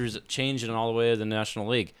these pitchers changing all the way to the National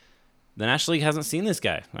League. The National League hasn't seen this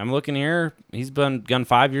guy. I'm looking here. He's gone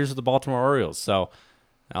 5 years with the Baltimore Orioles. So,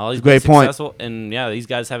 he's been successful. And, these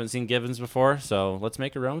guys haven't seen Givens before. So, let's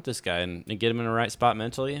make a run with this guy and get him in the right spot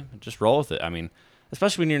mentally. And just roll with it. I mean,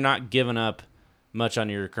 especially when you're not giving up much on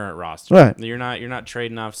your current roster. Right. You're not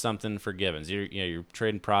trading off something for Givens. You're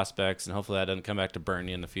trading prospects, and hopefully that doesn't come back to burn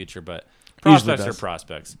you in the future. But prospects are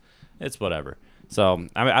prospects. It's whatever. So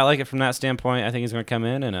I like it from that standpoint. I think he's going to come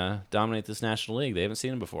in and dominate this National League. They haven't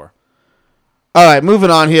seen him before. All right,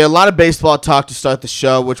 moving on here. A lot of baseball talk to start the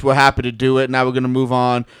show, which we're happy to do it. Now we're going to move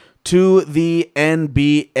on to the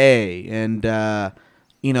NBA. And,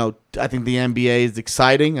 I think the NBA is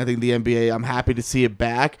exciting. I think the NBA, I'm happy to see it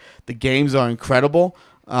back. The games are incredible.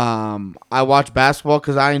 I watch basketball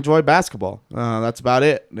because I enjoy basketball. That's about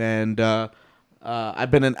it. And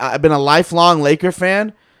I've been a lifelong Laker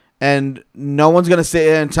fan, and no one's gonna sit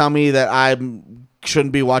here and tell me that I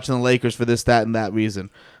shouldn't be watching the Lakers for this, that, and that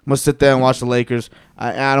reason. I'm going to sit there and watch the Lakers.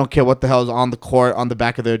 I don't care what the hell is on the court, on the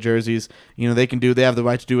back of their jerseys. They have the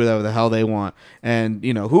right to do whatever the hell they want. And,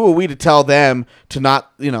 who are we to tell them to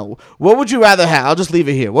not, what would you rather have? I'll just leave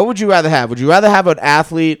it here. What would you rather have? Would you rather have an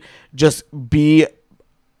athlete just be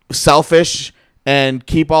selfish and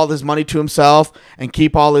keep all this money to himself and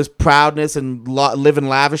keep all his proudness and live in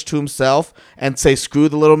lavish to himself and say screw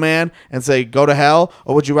the little man and say go to hell?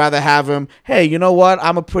 Or would you rather have him, hey, you know what,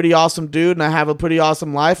 I'm a pretty awesome dude and I have a pretty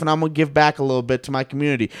awesome life and I'm going to give back a little bit to my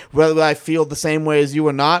community, whether I feel the same way as you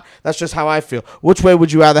or not? That's just how I feel. Which way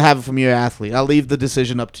would you rather have it from your athlete? I'll leave the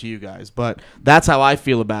decision up to you guys, but that's how I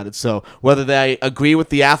feel about it. So whether they agree with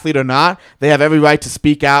the athlete or not, they have every right to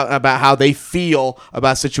speak out about how they feel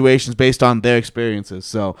about situations based on their experiences.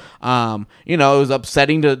 So, it was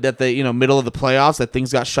upsetting that the middle of the playoffs that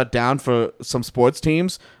things got shut down for some sports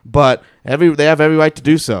teams, but they have every right to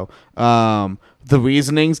do so. The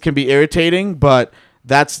reasonings can be irritating, but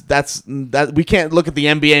that's we can't look at the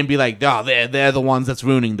NBA and be like, oh, they're the ones that's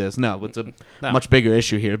ruining this. No, it's a much bigger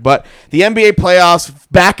issue here. But the NBA playoffs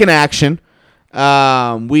back in action.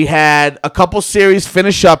 We had a couple series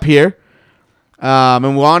finish up here.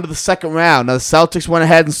 And we're on to the second round. Now, the Celtics went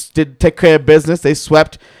ahead and did take care of business. They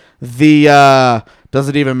swept the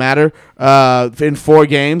doesn't even matter in 4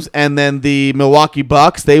 games. And then the Milwaukee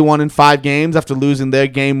Bucks, they won in 5 games after losing their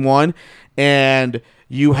game 1. And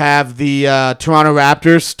you have the Toronto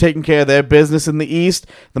Raptors taking care of their business in the East.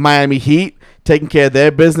 The Miami Heat taking care of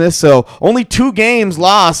their business. So only 2 games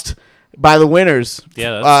lost by the winners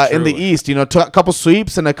in the East. A couple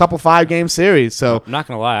sweeps and a couple 5-game series. So I'm not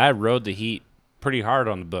going to lie. I rode the Heat pretty hard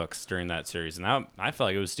on the Bucks during that series, and I felt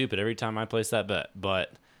like it was stupid every time I placed that bet.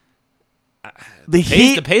 But the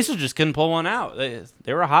Pacers just couldn't pull one out. They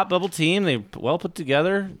were a hot bubble team. They well put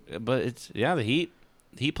together, but the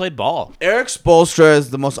Heat played ball. Eric Spoelstra is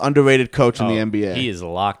the most underrated coach in the NBA. He is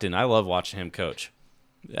locked in. I love watching him coach.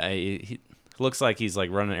 He looks like he's like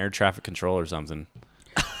running air traffic control or something.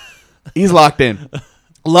 He's locked in.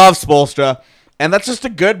 Love Spoelstra, and that's just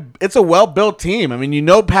it's a well-built team. I mean,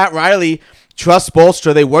 Pat Riley trust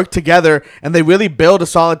Spoelstra. They work together, and they really build a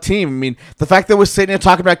solid team. I mean, the fact that we're sitting here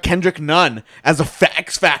talking about Kendrick Nunn as a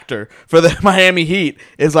X factor for the Miami Heat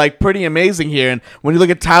is, pretty amazing here. And when you look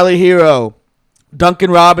at Tyler Hero,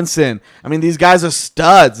 Duncan Robinson, I mean, these guys are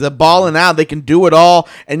studs. They're balling out. They can do it all.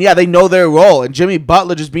 And, yeah, they know their role. And Jimmy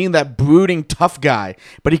Butler just being that brooding, tough guy.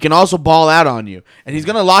 But he can also ball out on you. And he's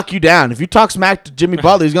going to lock you down. If you talk smack to Jimmy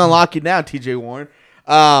Butler, he's going to lock you down, TJ Warren.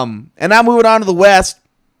 And now moving on to the West.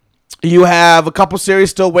 You have a couple series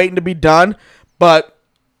still waiting to be done, but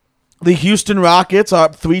the Houston Rockets are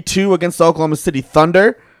up 3-2 against the Oklahoma City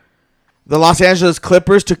Thunder. The Los Angeles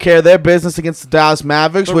Clippers took care of their business against the Dallas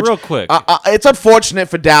Mavericks. But real quick, it's unfortunate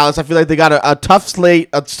for Dallas. I feel like they got a tough slate,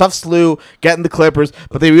 a tough slew getting the Clippers,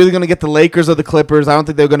 but they're really going to get the Lakers or the Clippers. I don't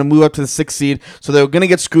think they're going to move up to the 6th seed, so they're going to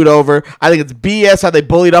get screwed over. I think it's BS how they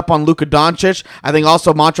bullied up on Luka Doncic. I think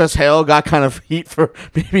also Montrezl Harrell got kind of heat for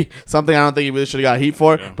maybe something I don't think he really should have got heat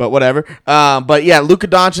for, but whatever. But yeah, Luka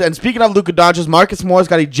Doncic. And speaking of Luka Doncic, Marcus Morris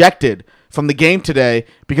got ejected from the game today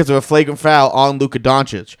because of a flagrant foul on Luka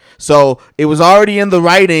Doncic. So it was already in the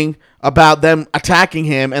writing about them attacking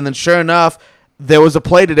him, and then sure enough, there was a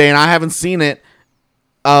play today, and I haven't seen it,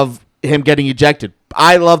 of him getting ejected.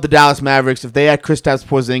 I love the Dallas Mavericks. If they had Kristaps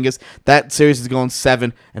Porzingis, that series is going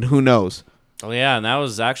 7, and who knows? Oh, yeah, and that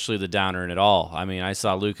was actually the downer in it all. I mean, I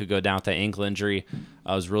saw Luka go down with that ankle injury.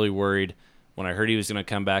 I was really worried. When I heard he was going to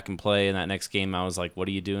come back and play in that next game, I was like, what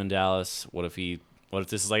are you doing, Dallas? What if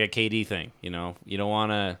this is like a KD thing? You don't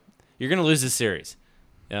want to – you're going to lose this series.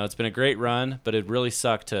 It's been a great run, but it really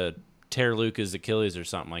sucked to tear Luka's Achilles or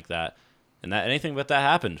something like that. And that anything but that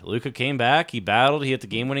happened. Luka came back. He battled. He hit the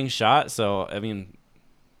game-winning shot. So, I mean,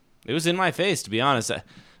 it was in my face, to be honest.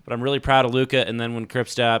 But I'm really proud of Luka. And then when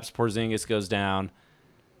Kristaps Porzingis goes down,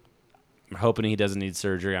 I'm hoping he doesn't need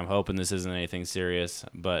surgery. I'm hoping this isn't anything serious.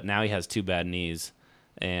 But now he has 2 bad knees.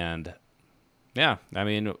 And, yeah, I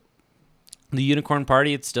mean – the unicorn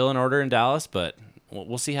party, it's still in order in Dallas, but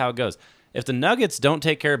we'll see how it goes. If the Nuggets don't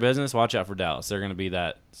take care of business, watch out for Dallas. They're going to be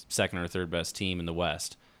that 2nd or 3rd best team in the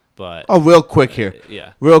West. But real quick here.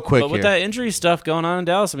 But with that injury stuff going on in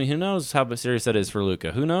Dallas, I mean, who knows how serious that is for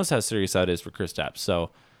Luka? Who knows how serious that is for Kristaps? So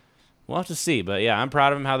we'll have to see. But, yeah, I'm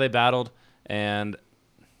proud of them, how they battled. And,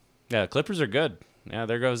 yeah, the Clippers are good. Yeah,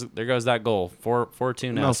 there goes that goal.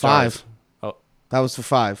 4-2 now. No, 5. Oh, that was for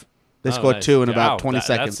 5. They scored nice. 2 in about 20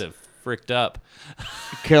 seconds. That's fricked up.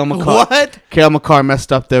 Cale McCarr. What? Cale McCarr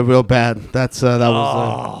messed up there real bad. That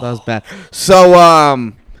was bad. So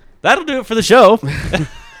that'll do it for the show.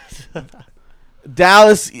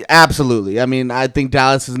 Dallas, absolutely. I mean, I think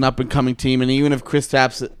Dallas is an up-and-coming team, and even if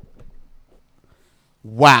Kristaps...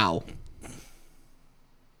 Wow.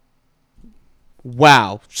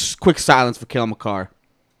 Just quick silence for Cale Makar.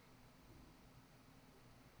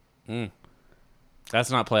 That's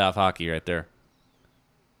not playoff hockey right there.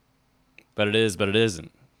 But it is, but it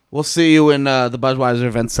isn't. We'll see you in the Budweiser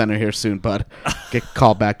Event Center here soon, bud. Get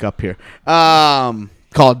called back up here.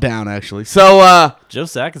 Called down, actually. So, Joe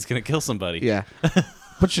Sakic's going to kill somebody. yeah.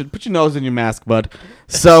 Put your nose in your mask, bud.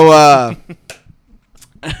 So,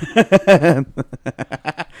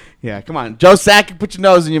 yeah, come on. Joe Sakic, put your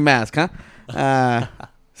nose in your mask, huh?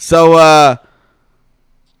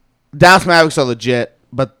 Dallas Mavericks are legit,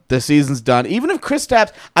 but the season's done. Even if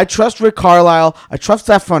Kristaps, I trust Rick Carlisle. I trust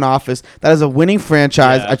that front office. That is a winning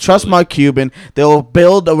franchise. Yeah, I trust Mark Cuban. They will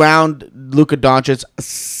build around Luka Doncic.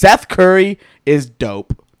 Seth Curry is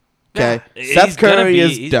dope. Okay, Yeah, Seth Curry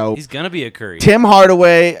is dope. He's gonna be a Curry. Tim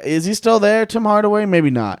Hardaway, is he still there? Tim Hardaway,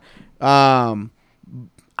 maybe not. I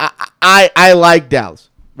like Dallas.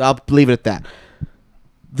 I'll leave it at that.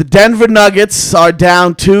 The Denver Nuggets are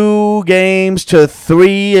down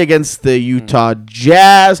 2-3 against the Utah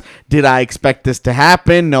Jazz. Did I expect this to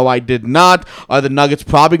happen? No, I did not. Are the Nuggets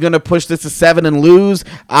probably going to push this to 7 and lose?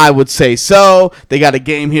 I would say so. They got a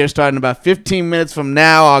game here starting about 15 minutes from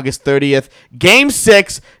now, August 30th. Game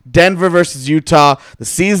 6, Denver versus Utah. The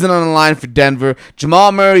season on the line for Denver.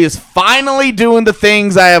 Jamal Murray is finally doing the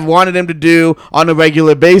things I have wanted him to do on a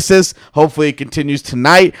regular basis. Hopefully it continues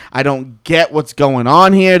tonight. I don't get what's going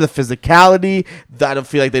on here. The physicality. I don't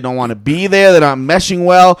feel like they don't want to be there. They're not meshing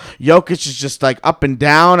well. Jokic is just like up and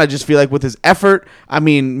down. I just feel like with his effort, I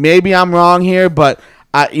mean, maybe I'm wrong here, but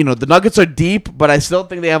the Nuggets are deep, but I still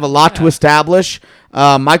think they have a lot to establish.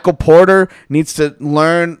 Michael Porter needs to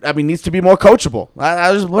learn. I mean, needs to be more coachable.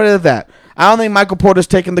 I just put it at that. I don't think Michael Porter's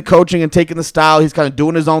taking the coaching and taking the style. He's kind of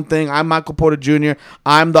doing his own thing. I'm Michael Porter Jr.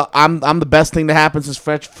 I'm the best thing to happen since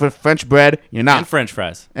French bread. You're not. And French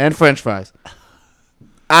fries.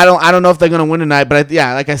 I don't know if they're gonna win tonight, but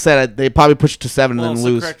like I said, they probably push it to 7 and then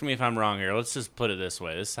lose. Correct me if I'm wrong here. Let's just put it this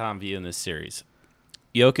way. This is how I'm viewing this series.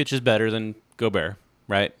 Jokic is better than Gobert,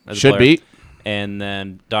 right? Should be. And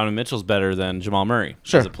then Donovan Mitchell's better than Jamal Murray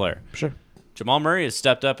as a player. Sure. Jamal Murray has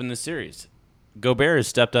stepped up in this series. Gobert has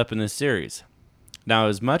stepped up in this series. Now,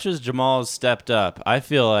 as much as Jamal has stepped up, I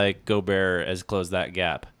feel like Gobert has closed that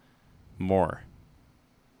gap more.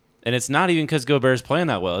 And it's not even because Gobert's playing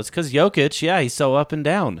that well. It's because Jokic, he's so up and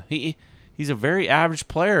down. He's a very average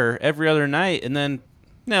player every other night, and then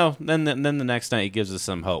then the next night he gives us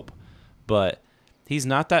some hope. But he's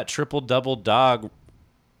not that triple-double dog,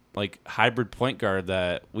 like hybrid point guard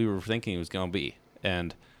that we were thinking he was going to be.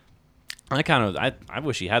 And I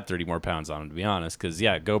wish he had 30 more pounds on him, to be honest, because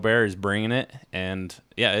Gobert is bringing it, and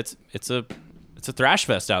it's a thrash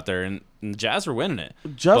fest out there, and the Jazz are winning it.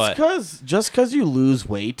 Just because you lose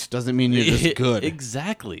weight doesn't mean you're just good.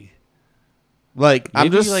 Exactly. Like, Maybe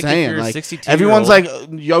I'm just saying, like, everyone's 62-year-old. like,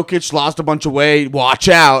 Jokic lost a bunch of weight, watch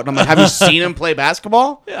out. And I'm like, have you seen him play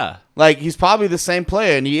basketball? Yeah. Like, he's probably the same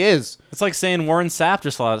player, and he is. It's like saying Warren Sapp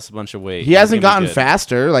just lost a bunch of weight. He hasn't gotten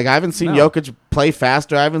faster. Like, I haven't seen No. Jokic play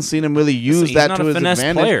faster. I haven't seen him really use He's that not to a his finesse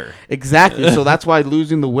advantage. player. Exactly. So that's why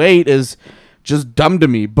losing the weight is just dumb to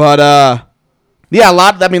me. But, a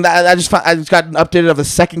lot. I mean, I just got an updated of the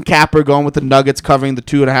second capper going with the Nuggets covering the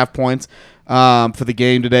 2.5 points for the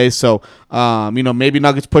game today. So, maybe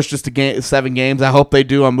Nuggets push this to 7 games. I hope they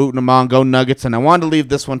do. I'm rooting them on. Go Nuggets. And I wanted to leave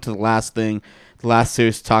this one to the last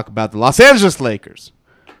series to talk about the Los Angeles Lakers.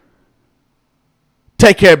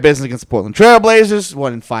 Take care of business against the Portland Trail Blazers.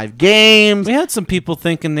 1 in 5 games. We had some people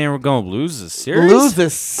thinking they were going to lose this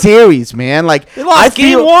series. Man. Like, They lost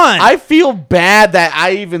game 1. I feel bad that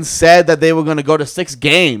I even said that they were going to go to 6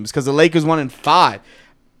 games because the Lakers 1 in 5.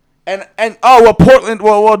 Portland.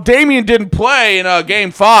 Well, Damian didn't play in game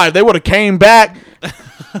 5. They would have came back.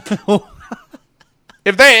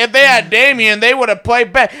 If they had Damian, they would have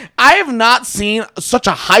played back. I have not seen such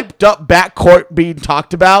a hyped up backcourt being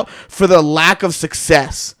talked about for the lack of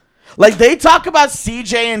success. Like, they talk about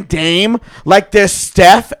CJ and Dame like they're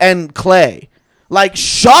Steph and Clay. Like,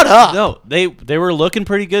 shut up. No, they were looking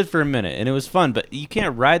pretty good for a minute, and it was fun, but you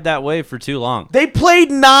can't ride that wave for too long. They played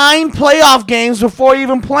 9 playoff games before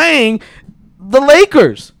even playing the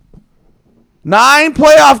Lakers. 9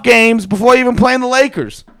 playoff games before even playing the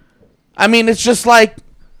Lakers. I mean, it's just like,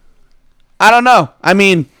 I don't know. I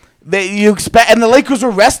mean, you expect, and the Lakers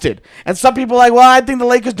were rested. And some people are like, well, I think the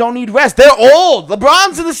Lakers don't need rest. They're old.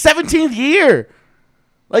 LeBron's in the 17th year.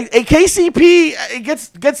 Like a KCP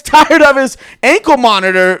gets tired of his ankle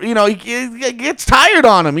monitor. You know, he gets tired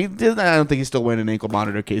on him. I don't think he's still wearing an ankle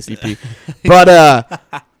monitor, KCP.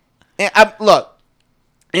 But look,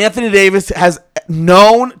 Anthony Davis has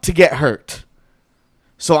known to get hurt.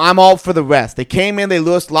 So I'm all for the rest. They came in, they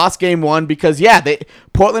lost game 1 because,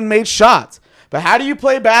 Portland made shots. But how do you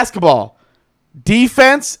play basketball?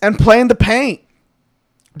 Defense and playing the paint.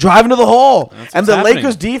 Driving to the hole. And the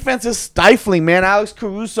Lakers defense is stifling, man. Alex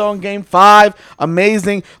Caruso in game 5,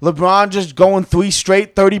 amazing. LeBron just going 3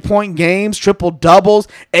 straight 30-point games, triple doubles.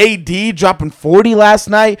 AD dropping 40 last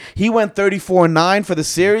night. He went 34-9 for the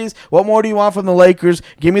series. What more do you want from the Lakers?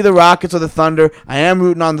 Give me the Rockets or the Thunder. I am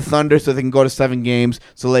rooting on the Thunder so they can go to 7 games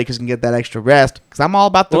so the Lakers can get that extra rest because I'm all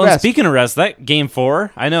about the rest. Well, speaking of rest, that game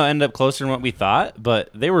 4, I know it ended up closer than what we thought, but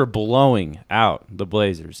they were blowing out the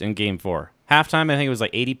Blazers in game 4. Halftime, I think it was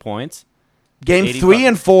like 80 points. Game 3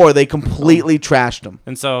 and 4, they completely trashed them.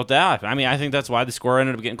 And so, I think that's why the score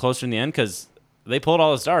ended up getting closer in the end because they pulled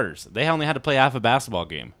all the starters. They only had to play half a basketball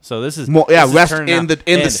game. So this is rest in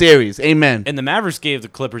the series. Amen. And the Mavericks gave the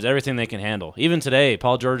Clippers everything they can handle. Even today,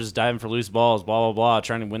 Paul George is diving for loose balls, blah blah blah,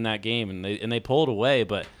 trying to win that game, and they pulled away.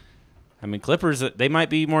 But I mean, Clippers, they might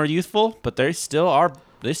be more youthful, but they still are.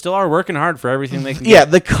 They still are working hard for everything they can get. Yeah,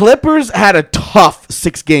 the Clippers had a tough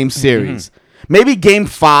 6-game series. Mm-hmm. Maybe game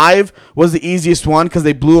 5 was the easiest one because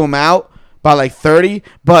they blew them out by like 30,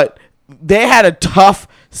 but they had a tough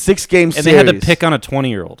 6-game series. And they had to pick on a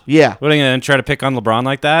 20-year-old. Yeah. What are you going to try to pick on LeBron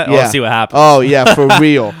like that? Yeah. Let's see what happens. Oh, yeah, for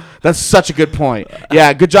real. That's such a good point.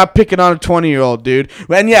 Yeah, good job picking on a 20-year-old, dude.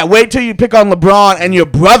 And yeah, wait till you pick on LeBron and your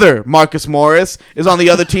brother, Marcus Morris, is on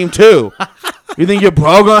the other team too. You think your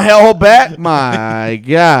bro going to hold back? My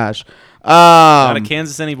gosh. Not a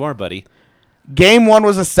Kansas anymore, buddy. Game 1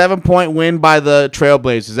 was a 7-point win by the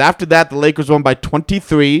Trailblazers. After that, the Lakers won by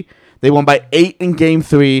 23. They won by 8 in Game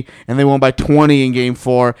 3, and they won by 20 in Game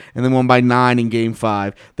 4, and they won by 9 in Game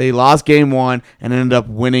 5. They lost Game 1 and ended up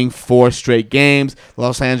winning 4 straight games. The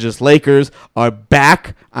Los Angeles Lakers are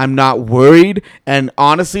back. I'm not worried, and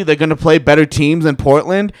honestly, they're going to play better teams than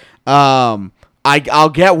Portland. I'll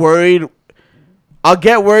get worried.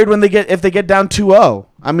 If they get down 2-0.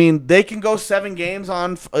 I mean, they can go 7 games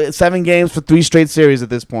for 3 straight series at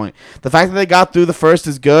this point. The fact that they got through the first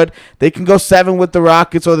is good. They can go 7 with the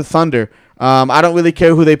Rockets or the Thunder. I don't really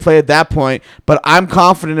care who they play at that point, but I'm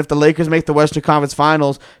confident if the Lakers make the Western Conference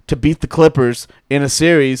Finals to beat the Clippers in a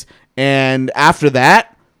series, and after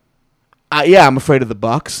that, I'm afraid of the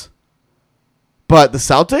Bucks. But the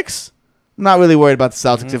Celtics? I'm not really worried about the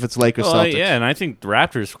Celtics if it's Lakers Celtics. Yeah, and I think the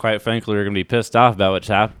Raptors, quite frankly, are going to be pissed off about what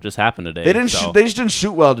just happened today. They just didn't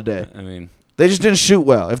shoot well today. I mean, they just didn't shoot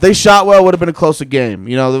well. If they shot well, it would have been a closer game.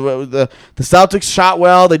 You know, the Celtics shot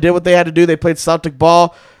well. They did what they had to do. They played Celtic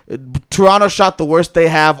ball. Toronto shot the worst they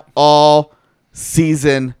have all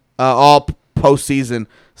season, all postseason.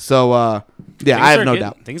 So, I have no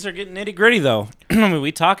doubt. Things are getting nitty-gritty, though. I mean,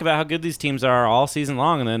 we talk about how good these teams are all season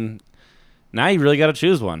long, and then now you really got to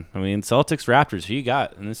choose one. I mean, Celtics, Raptors, who you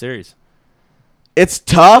got in this series? It's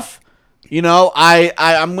tough. You know,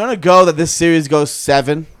 I'm going to go that this series goes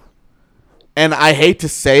 7. And I hate to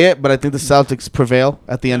say it, but I think the Celtics prevail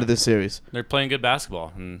at the end of this series. They're playing good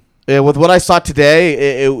basketball. And with what I saw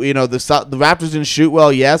today, the Raptors didn't shoot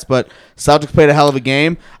well, yes, but Celtics played a hell of a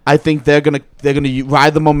game. I think they're gonna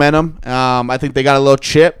ride the momentum. I think they got a little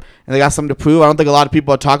chip and they got something to prove. I don't think a lot of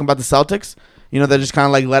people are talking about the Celtics. You know, they're just kind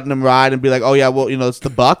of like letting them ride and be like, oh, yeah, well, you know, it's the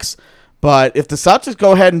Bucks. But if the Celtics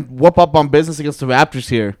go ahead and whoop up on business against the Raptors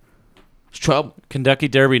here, it's trouble. Kentucky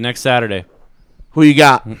Derby next Saturday. Who you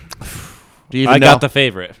got? Do you even know? Got the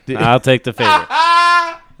favorite. I'll take the favorite.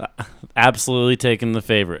 Absolutely taking the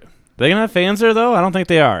favorite. They going to have fans there, though? I don't think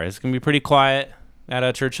they are. It's going to be pretty quiet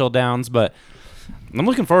at Churchill Downs, but I'm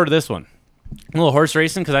looking forward to this one. A little horse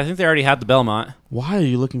racing because I think they already had the Belmont. Why are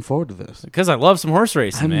you looking forward to this? Because I love some horse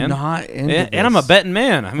racing, man. I'm not into this. And I'm a betting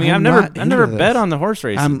man. I mean, I've never bet on the horse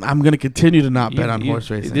racing. I'm going to continue to not bet on horse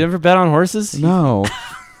racing. You ever bet on horses? No.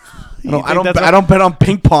 I don't bet on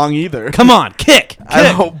ping pong either. Come on, kick.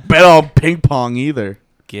 I don't bet on ping pong either.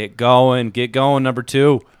 Get going, number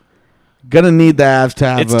 2. Gonna need the Avs to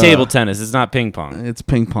have. It's table tennis. It's not ping pong. It's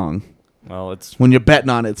ping pong. Well, it's when you're betting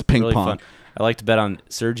on it, it's ping really pong. Fun. I like to bet on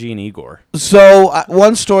Sergey and Igor. So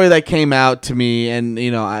one story that came out to me, and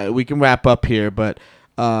you know, we can wrap up here, but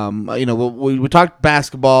you know, we talked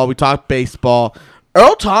basketball, we talked baseball.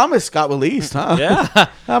 Earl Thomas got released, huh? Yeah.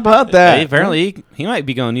 How about that? Hey, apparently, he might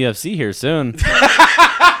be going UFC here soon.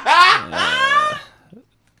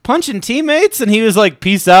 Punching teammates, and he was like,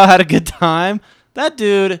 peace out, had a good time. That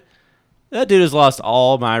dude That dude has lost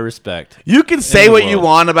all my respect. You can say what you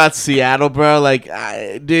want about Seattle, bro. Like,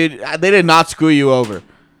 dude, they did not screw you over.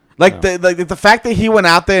 Like, the fact that he went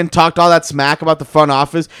out there and talked all that smack about the front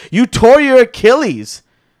office, you tore your Achilles.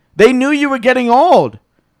 They knew you were getting old.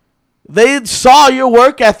 They saw your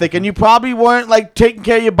work ethic, and you probably weren't, like, taking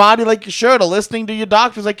care of your body like you should or listening to your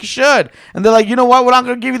doctors like you should. And they're like, you know what? We're not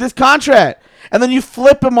going to give you this contract. And then you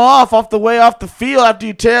flip him off the way off the field after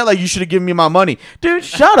you tear, like, you should have given me my money. Dude,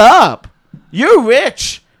 shut up. You're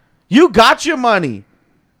rich. You got your money.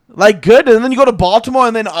 Like, good. And then you go to Baltimore,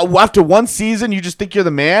 and then after one season, you just think you're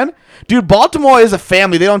the man? Dude, Baltimore is a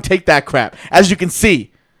family. They don't take that crap, as you can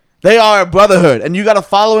see. They are a brotherhood, and you got to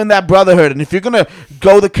follow in that brotherhood. And if you're going to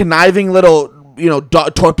go the conniving little,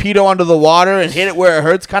 torpedo under the water and hit it where it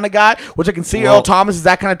hurts kind of guy, which I can see Earl Thomas is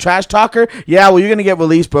that kind of trash talker, yeah, well, you're going to get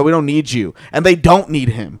released, bro. We don't need you. And they don't need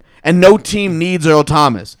him. And no team needs Earl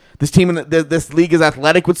Thomas. This team, this league is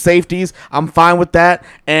athletic with safeties. I'm fine with that.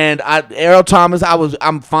 And Earl Thomas,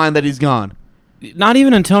 I'm fine that he's gone. Not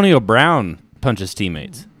even Antonio Brown punches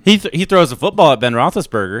teammates. He throws a football at Ben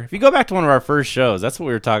Roethlisberger. If you go back to one of our first shows, that's what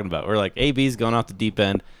we were talking about. We're like, AB's going off the deep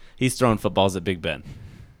end. He's throwing footballs at Big Ben.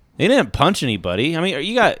 He didn't punch anybody. I mean,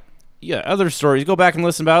 you got other stories. Go back and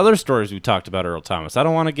listen about other stories we talked about Earl Thomas. I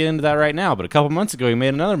don't want to get into that right now, but a couple months ago he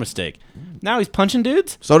made another mistake. Now he's punching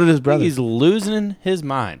dudes. So did his brother. He's losing his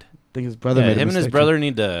mind. I think his brother made a him mistake. And his brother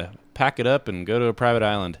need to pack it up and go to a private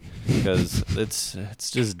island because it's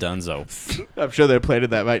just dunzo. I'm sure they're playing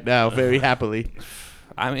that right now very happily.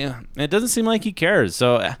 I mean, it doesn't seem like he cares.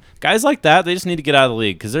 So guys like that, they just need to get out of the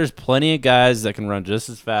league because there's plenty of guys that can run just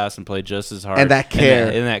as fast and play just as hard. And that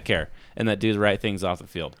care. And that do the right things off the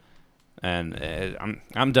field. And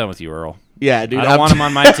I'm done with you, Earl. Yeah, dude. I don't want him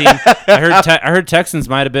on my team. I heard Texans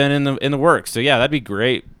might have been in the works. So yeah, that'd be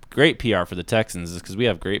great PR for the Texans because we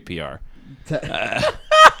have great PR. Why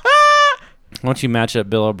don't you match up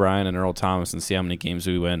Bill O'Brien and Earl Thomas and see how many games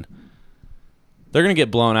we win? They're gonna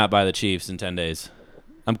get blown out by the Chiefs in 10 days.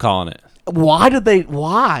 I'm calling it.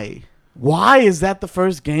 Why? Why is that the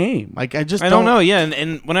first game? Like, I don't know. Yeah,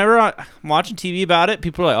 and whenever I'm watching TV about it,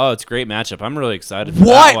 people are like, "Oh, it's a great matchup." I'm really excited for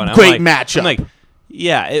that one. What great matchup? I'm like,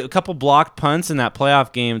 yeah, a couple blocked punts in that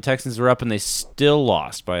playoff game. Texans were up and they still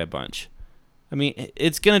lost by a bunch. I mean,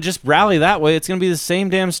 it's gonna just rally that way. It's gonna be the same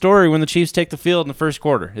damn story when the Chiefs take the field in the first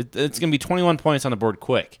quarter. It's gonna be 21 points on the board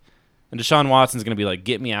quick, and Deshaun Watson's gonna be like,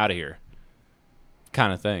 "Get me out of here."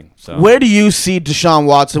 Kind of thing. So where do you see Deshaun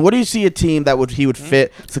Watson? What do you see a team that he would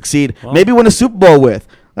fit, succeed, maybe win a Super Bowl with?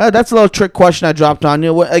 That's a little trick question I dropped on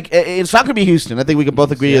you. It's not going to be Houston. I think we can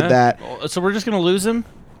both agree with that. So we're just going to lose him?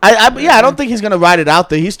 I don't think he's going to ride it out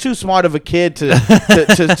there. He's too smart of a kid to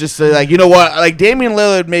just say, like, you know what? Like, Damian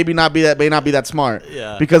Lillard may not be that smart.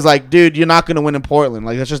 Yeah. Because, like, dude, you're not going to win in Portland.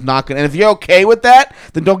 Like, that's just not going to. And if you're okay with that,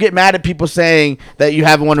 then don't get mad at people saying that you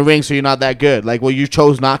haven't won a ring, so you're not that good. Like, well, you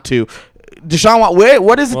chose not to. Deshaun,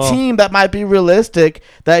 what is a team that might be realistic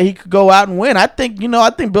that he could go out and win? I think Bill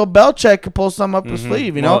Belichick could pull something up his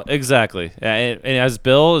sleeve, you know? Well, exactly. And as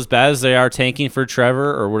bad as they are tanking for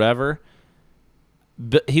Trevor or whatever,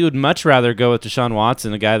 he would much rather go with Deshaun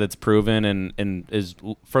Watson, a guy that's proven and is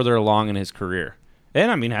further along in his career. And,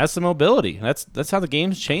 I mean, has some mobility. That's how the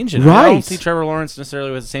game's changing. Right. I don't see Trevor Lawrence necessarily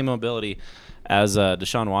with the same mobility as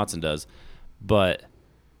Deshaun Watson does. But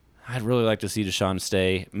I'd really like to see Deshaun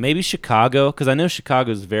stay. Maybe Chicago, because I know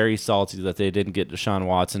Chicago's very salty that they didn't get Deshaun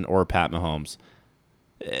Watson or Pat Mahomes,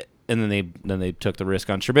 and then they took the risk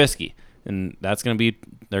on Trubisky, and that's going to be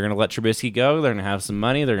they're going to let Trubisky go. They're going to have some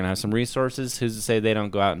money. They're going to have some resources. Who's to say they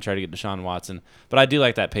don't go out and try to get Deshaun Watson? But I do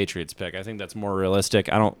like that Patriots pick. I think that's more realistic.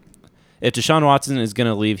 If Deshaun Watson is going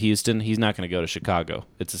to leave Houston, he's not going to go to Chicago.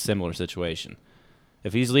 It's a similar situation.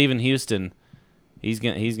 If he's leaving Houston, he's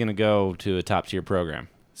going to go to a top tier program.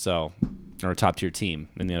 So, or a top-tier team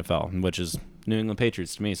in the NFL, which is New England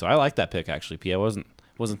Patriots to me. So I like that pick, actually, P. I wasn't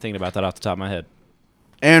thinking about that off the top of my head.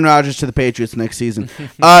 Aaron Rodgers to the Patriots next season.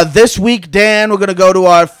 This week, Dan, we're going to go to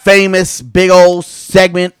our famous big old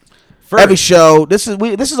segment. Every show. This is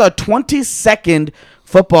our 22nd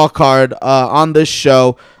football card on this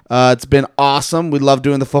show. It's been awesome. We love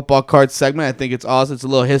doing the football card segment. I think it's awesome. It's a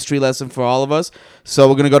little history lesson for all of us. So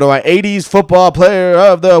we're going to go to our 80s football player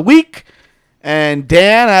of the week. And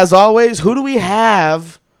Dan, as always, who do we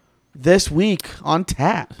have this week on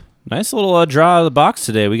tap? Nice little draw out of the box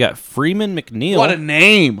today. We got Freeman Mcneil. What a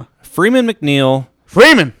name. Freeman Mcneil.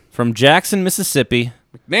 Freeman. From Jackson, Mississippi.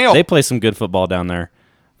 McNeil. They play some good football down there.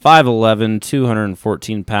 5'11",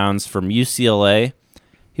 214 pounds from UCLA.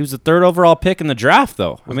 He was the third overall pick in the draft,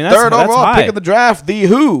 though. I mean, that's third overall high. pick in the draft. The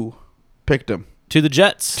Who picked him? To the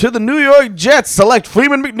Jets. To the New York Jets. Select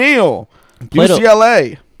Freeman Mcneil.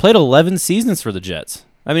 UCLA. played 11 seasons for the Jets.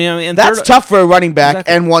 I mean, and that's tough for a running back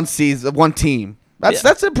Exactly. and one team.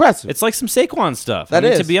 That's impressive. It's like some Saquon stuff. That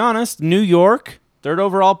is. To be honest, New York, 3rd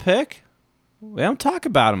overall pick. We don't talk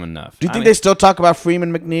about him enough. Do you think they still talk about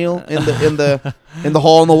Freeman Mcneil in the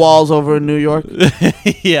hole in the walls over in New York?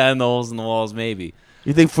 Yeah, in the holes in the walls, maybe.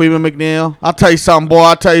 You think Freeman Mcneil? I'll tell you something, boy.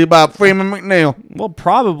 I'll tell you about Freeman Mcneil. Well,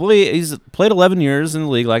 probably. He's played 11 years in the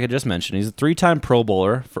league, like I just mentioned. He's a 3-time Pro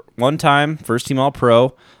Bowler, one-time first-team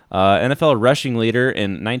All-Pro, NFL rushing leader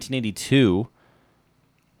in 1982.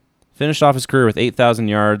 Finished off his career with 8,000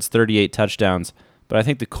 yards, 38 touchdowns. But I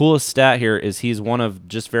think the coolest stat here is he's one of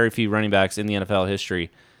just very few running backs in the NFL history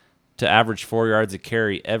to average 4 yards a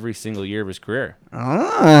carry every single year of his career.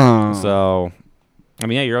 Oh. So, I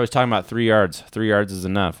mean, yeah, you're always talking about 3 yards. 3 yards is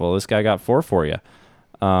enough. Well, this guy got 4 for you.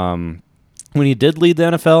 When he did lead the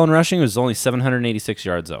NFL in rushing, it was only 786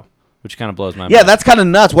 yards, though, which kind of blows my mind. Yeah, that's kind of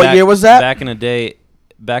nuts. What year was that? Back in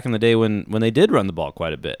the day when they did run the ball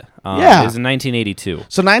quite a bit. Yeah. It was in 1982.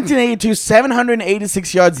 So 1982,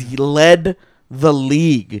 786 yards. He led the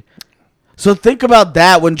league. So think about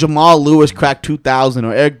that when Jamal Lewis cracked 2,000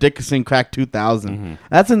 or Eric Dickerson cracked 2,000. Mm-hmm.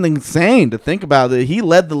 That's insane to think about. That he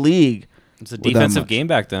led the league. It's a defensive game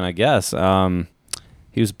back then, I guess.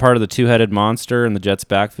 He was part of the two-headed monster in the Jets'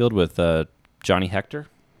 backfield with Johnny Hector.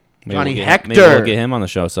 Maybe we'll get him on the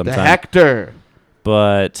show sometime. The Hector.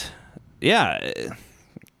 But, yeah,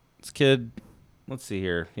 this kid, let's see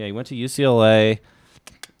here. Yeah, he went to UCLA.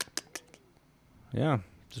 Yeah,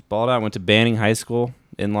 just balled out. Went to Banning High School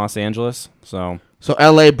in Los Angeles. So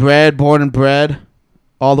L.A. bred, born and bred,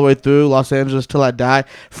 all the way through Los Angeles till I die.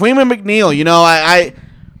 Freeman Mcneil, you know, I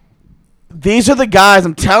these are the guys,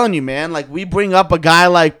 I'm telling you, man. Like, we bring up a guy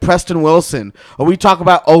like Preston Wilson, or we talk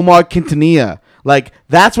about Omar Quintanilla. Like,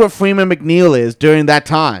 that's what Freeman Mcneil is during that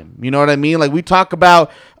time. You know what I mean? Like, we talk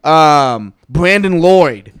about Brandon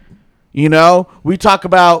Lloyd. You know? We talk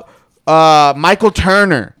about Michael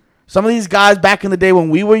Turner. Some of these guys back in the day when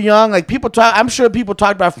we were young, like, I'm sure people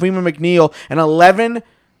talked about Freeman Mcneil, an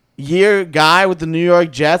 11-year guy with the New York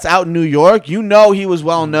Jets out in New York. You know he was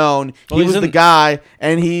well known. He was the guy,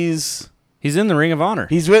 and he's in the Ring of Honor.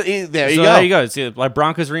 There you go. There you go. See, like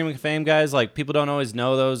Broncos Ring of Fame guys, like people don't always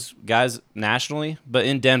know those guys nationally, but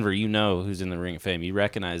in Denver, you know who's in the Ring of Fame. You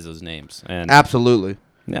recognize those names. And absolutely.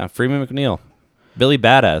 Yeah, Freeman Mcneil. Billy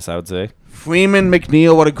Badass, I would say. Freeman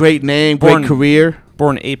Mcneil, what a great name, great career.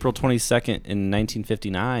 Born April 22nd in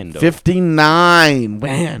 1959. 59.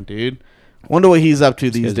 Man, dude. Wonder what he's up to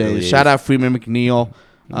these days. Really Shout out Freeman Mcneil.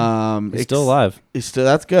 He's still alive.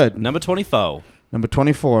 That's good. Number 24. Number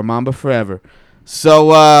 24, Mamba Forever.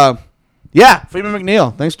 So, yeah, Freeman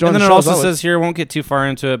Mcneil. Thanks for joining the show. And then it also says here, won't get too far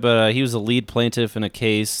into it, but he was a lead plaintiff in a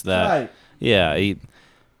case that, he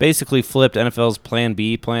basically flipped NFL's Plan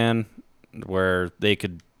B plan where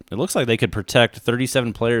it looks like they could protect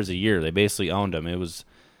 37 players a year. They basically owned them.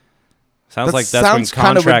 Sounds like that's when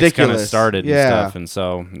contracts kind of started and stuff. And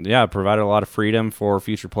so, yeah, it provided a lot of freedom for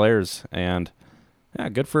future players. And, yeah,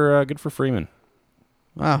 good for Freeman.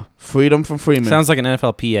 Wow, freedom from Freeman. Sounds like an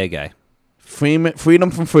NFL PA guy.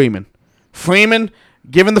 Freedom from Freeman. Freeman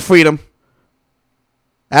given the freedom.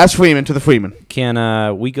 As Freeman to the Freeman.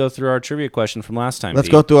 Can we go through our trivia question from last time? Let's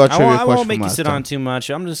go through our trivia question. I won't make you sit on too much.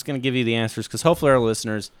 I'm just going to give you the answers because hopefully our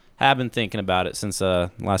listeners have been thinking about it since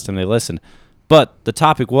last time they listened. But the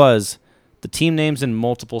topic was the team names in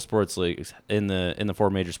multiple sports leagues in the 4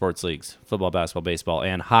 major sports leagues: football, basketball, baseball,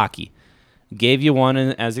 and hockey. Gave you one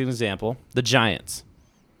as an example: the Giants.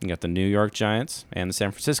 You got the New York Giants and the San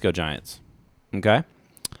Francisco Giants. Okay?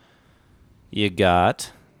 You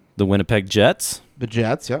got the Winnipeg Jets. The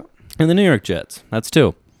Jets, yeah. And the New York Jets. That's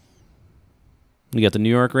 2. You got the New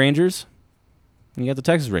York Rangers. And you got the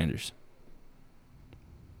Texas Rangers.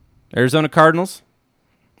 Arizona Cardinals.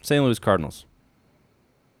 St. Louis Cardinals.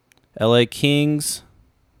 LA Kings.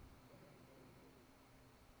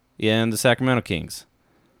 Yeah, and the Sacramento Kings.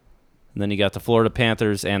 And then you got the Florida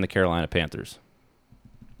Panthers and the Carolina Panthers.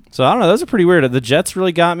 So, I don't know. Those are pretty weird. The Jets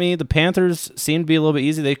really got me. The Panthers seem to be a little bit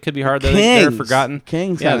easy. They could be hard. They're forgotten.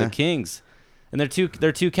 Kings. Yeah, the Kings. And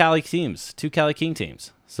they're two Cali teams. 2 Cali King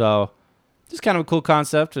teams. So, just kind of a cool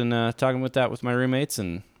concept. And talking with that with my roommates.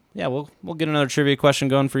 And, yeah, we'll get another trivia question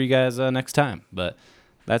going for you guys next time. But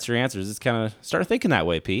that's your answers. It's kind of start thinking that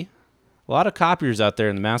way, P. A lot of copiers out there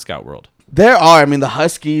in the mascot world. There are. I mean, the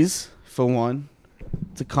Huskies, for one.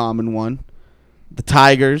 It's a common one. The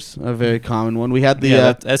Tigers, a very common one. We had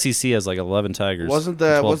the SEC has like 11 Tigers. Wasn't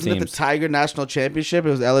it the Tiger National Championship? It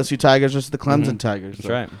was LSU Tigers versus the Clemson Tigers. That's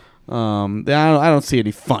right. I don't see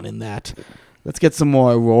any fun in that. Let's get some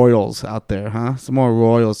more Royals out there, huh? Some more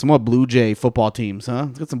Royals, some more Blue Jay football teams, huh?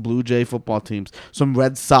 Let's get some Blue Jay football teams, some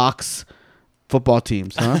Red Sox football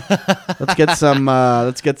teams, huh? Let's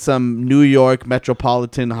get some New York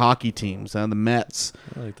Metropolitan hockey teams, the Mets.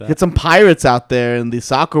 I like that. Get some Pirates out there in the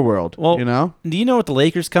soccer world. Well, you know. Do you know what the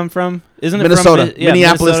Lakers come from? Isn't it Minnesota? from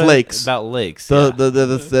Minneapolis Minnesota? Lakes. About lakes.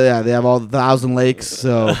 They have all the 1,000 lakes.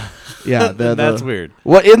 So yeah, that's weird.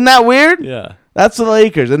 What, isn't that weird? Yeah, that's the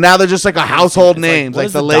Lakers, and now they're just like a household names,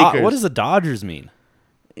 like the Lakers. What does the Dodgers mean?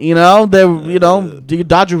 You know, you could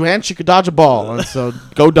dodge a wrench, you could dodge a ball, and so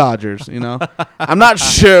go Dodgers. You know, I'm not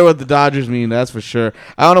sure what the Dodgers mean. That's for sure.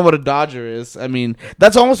 I don't know what a Dodger is. I mean,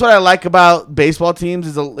 that's almost what I like about baseball teams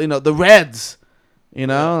is the Reds. You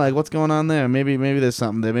know, like what's going on there? Maybe there's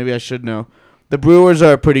something there. Maybe I should know. The Brewers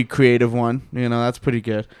are a pretty creative one. You know, that's pretty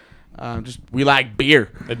good. We like beer.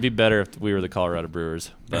 It'd be better if we were the Colorado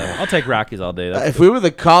Brewers. But I'll take Rockies all day. If we were the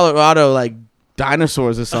Colorado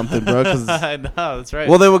dinosaurs or something, bro. I know, that's right.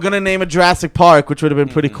 Well, they were gonna name it Jurassic Park, which would have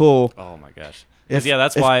been pretty cool. Oh my gosh.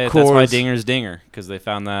 That's why Dinger's Dinger, because they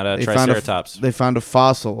found that Triceratops. They found a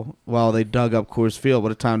fossil while they dug up Coors Field.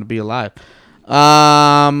 What a time to be alive.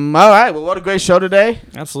 All right. Well, what a great show today.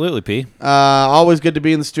 Absolutely, P. Always good to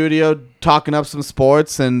be in the studio talking up some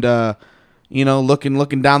sports and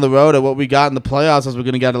looking down the road at what we got in the playoffs, as we're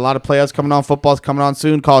going to get a lot of playoffs coming on. Football's coming on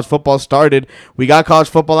soon. College football started. We got college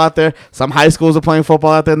football out there. Some high schools are playing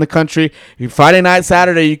football out there in the country. Friday night,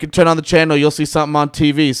 Saturday, you can turn on the channel. You'll see something on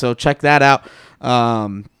TV, so check that out.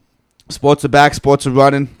 Sports are back. Sports are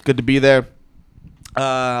running. Good to be there.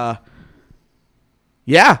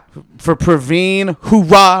 Yeah, for Praveen,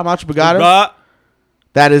 hoorah, Macho Brigada.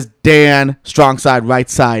 That is Dan, strong side, right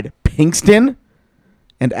side, Pinkston.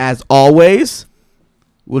 And as always,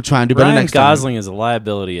 we'll try and do better Ryan next time. Gosling is a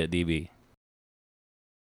liability at DB.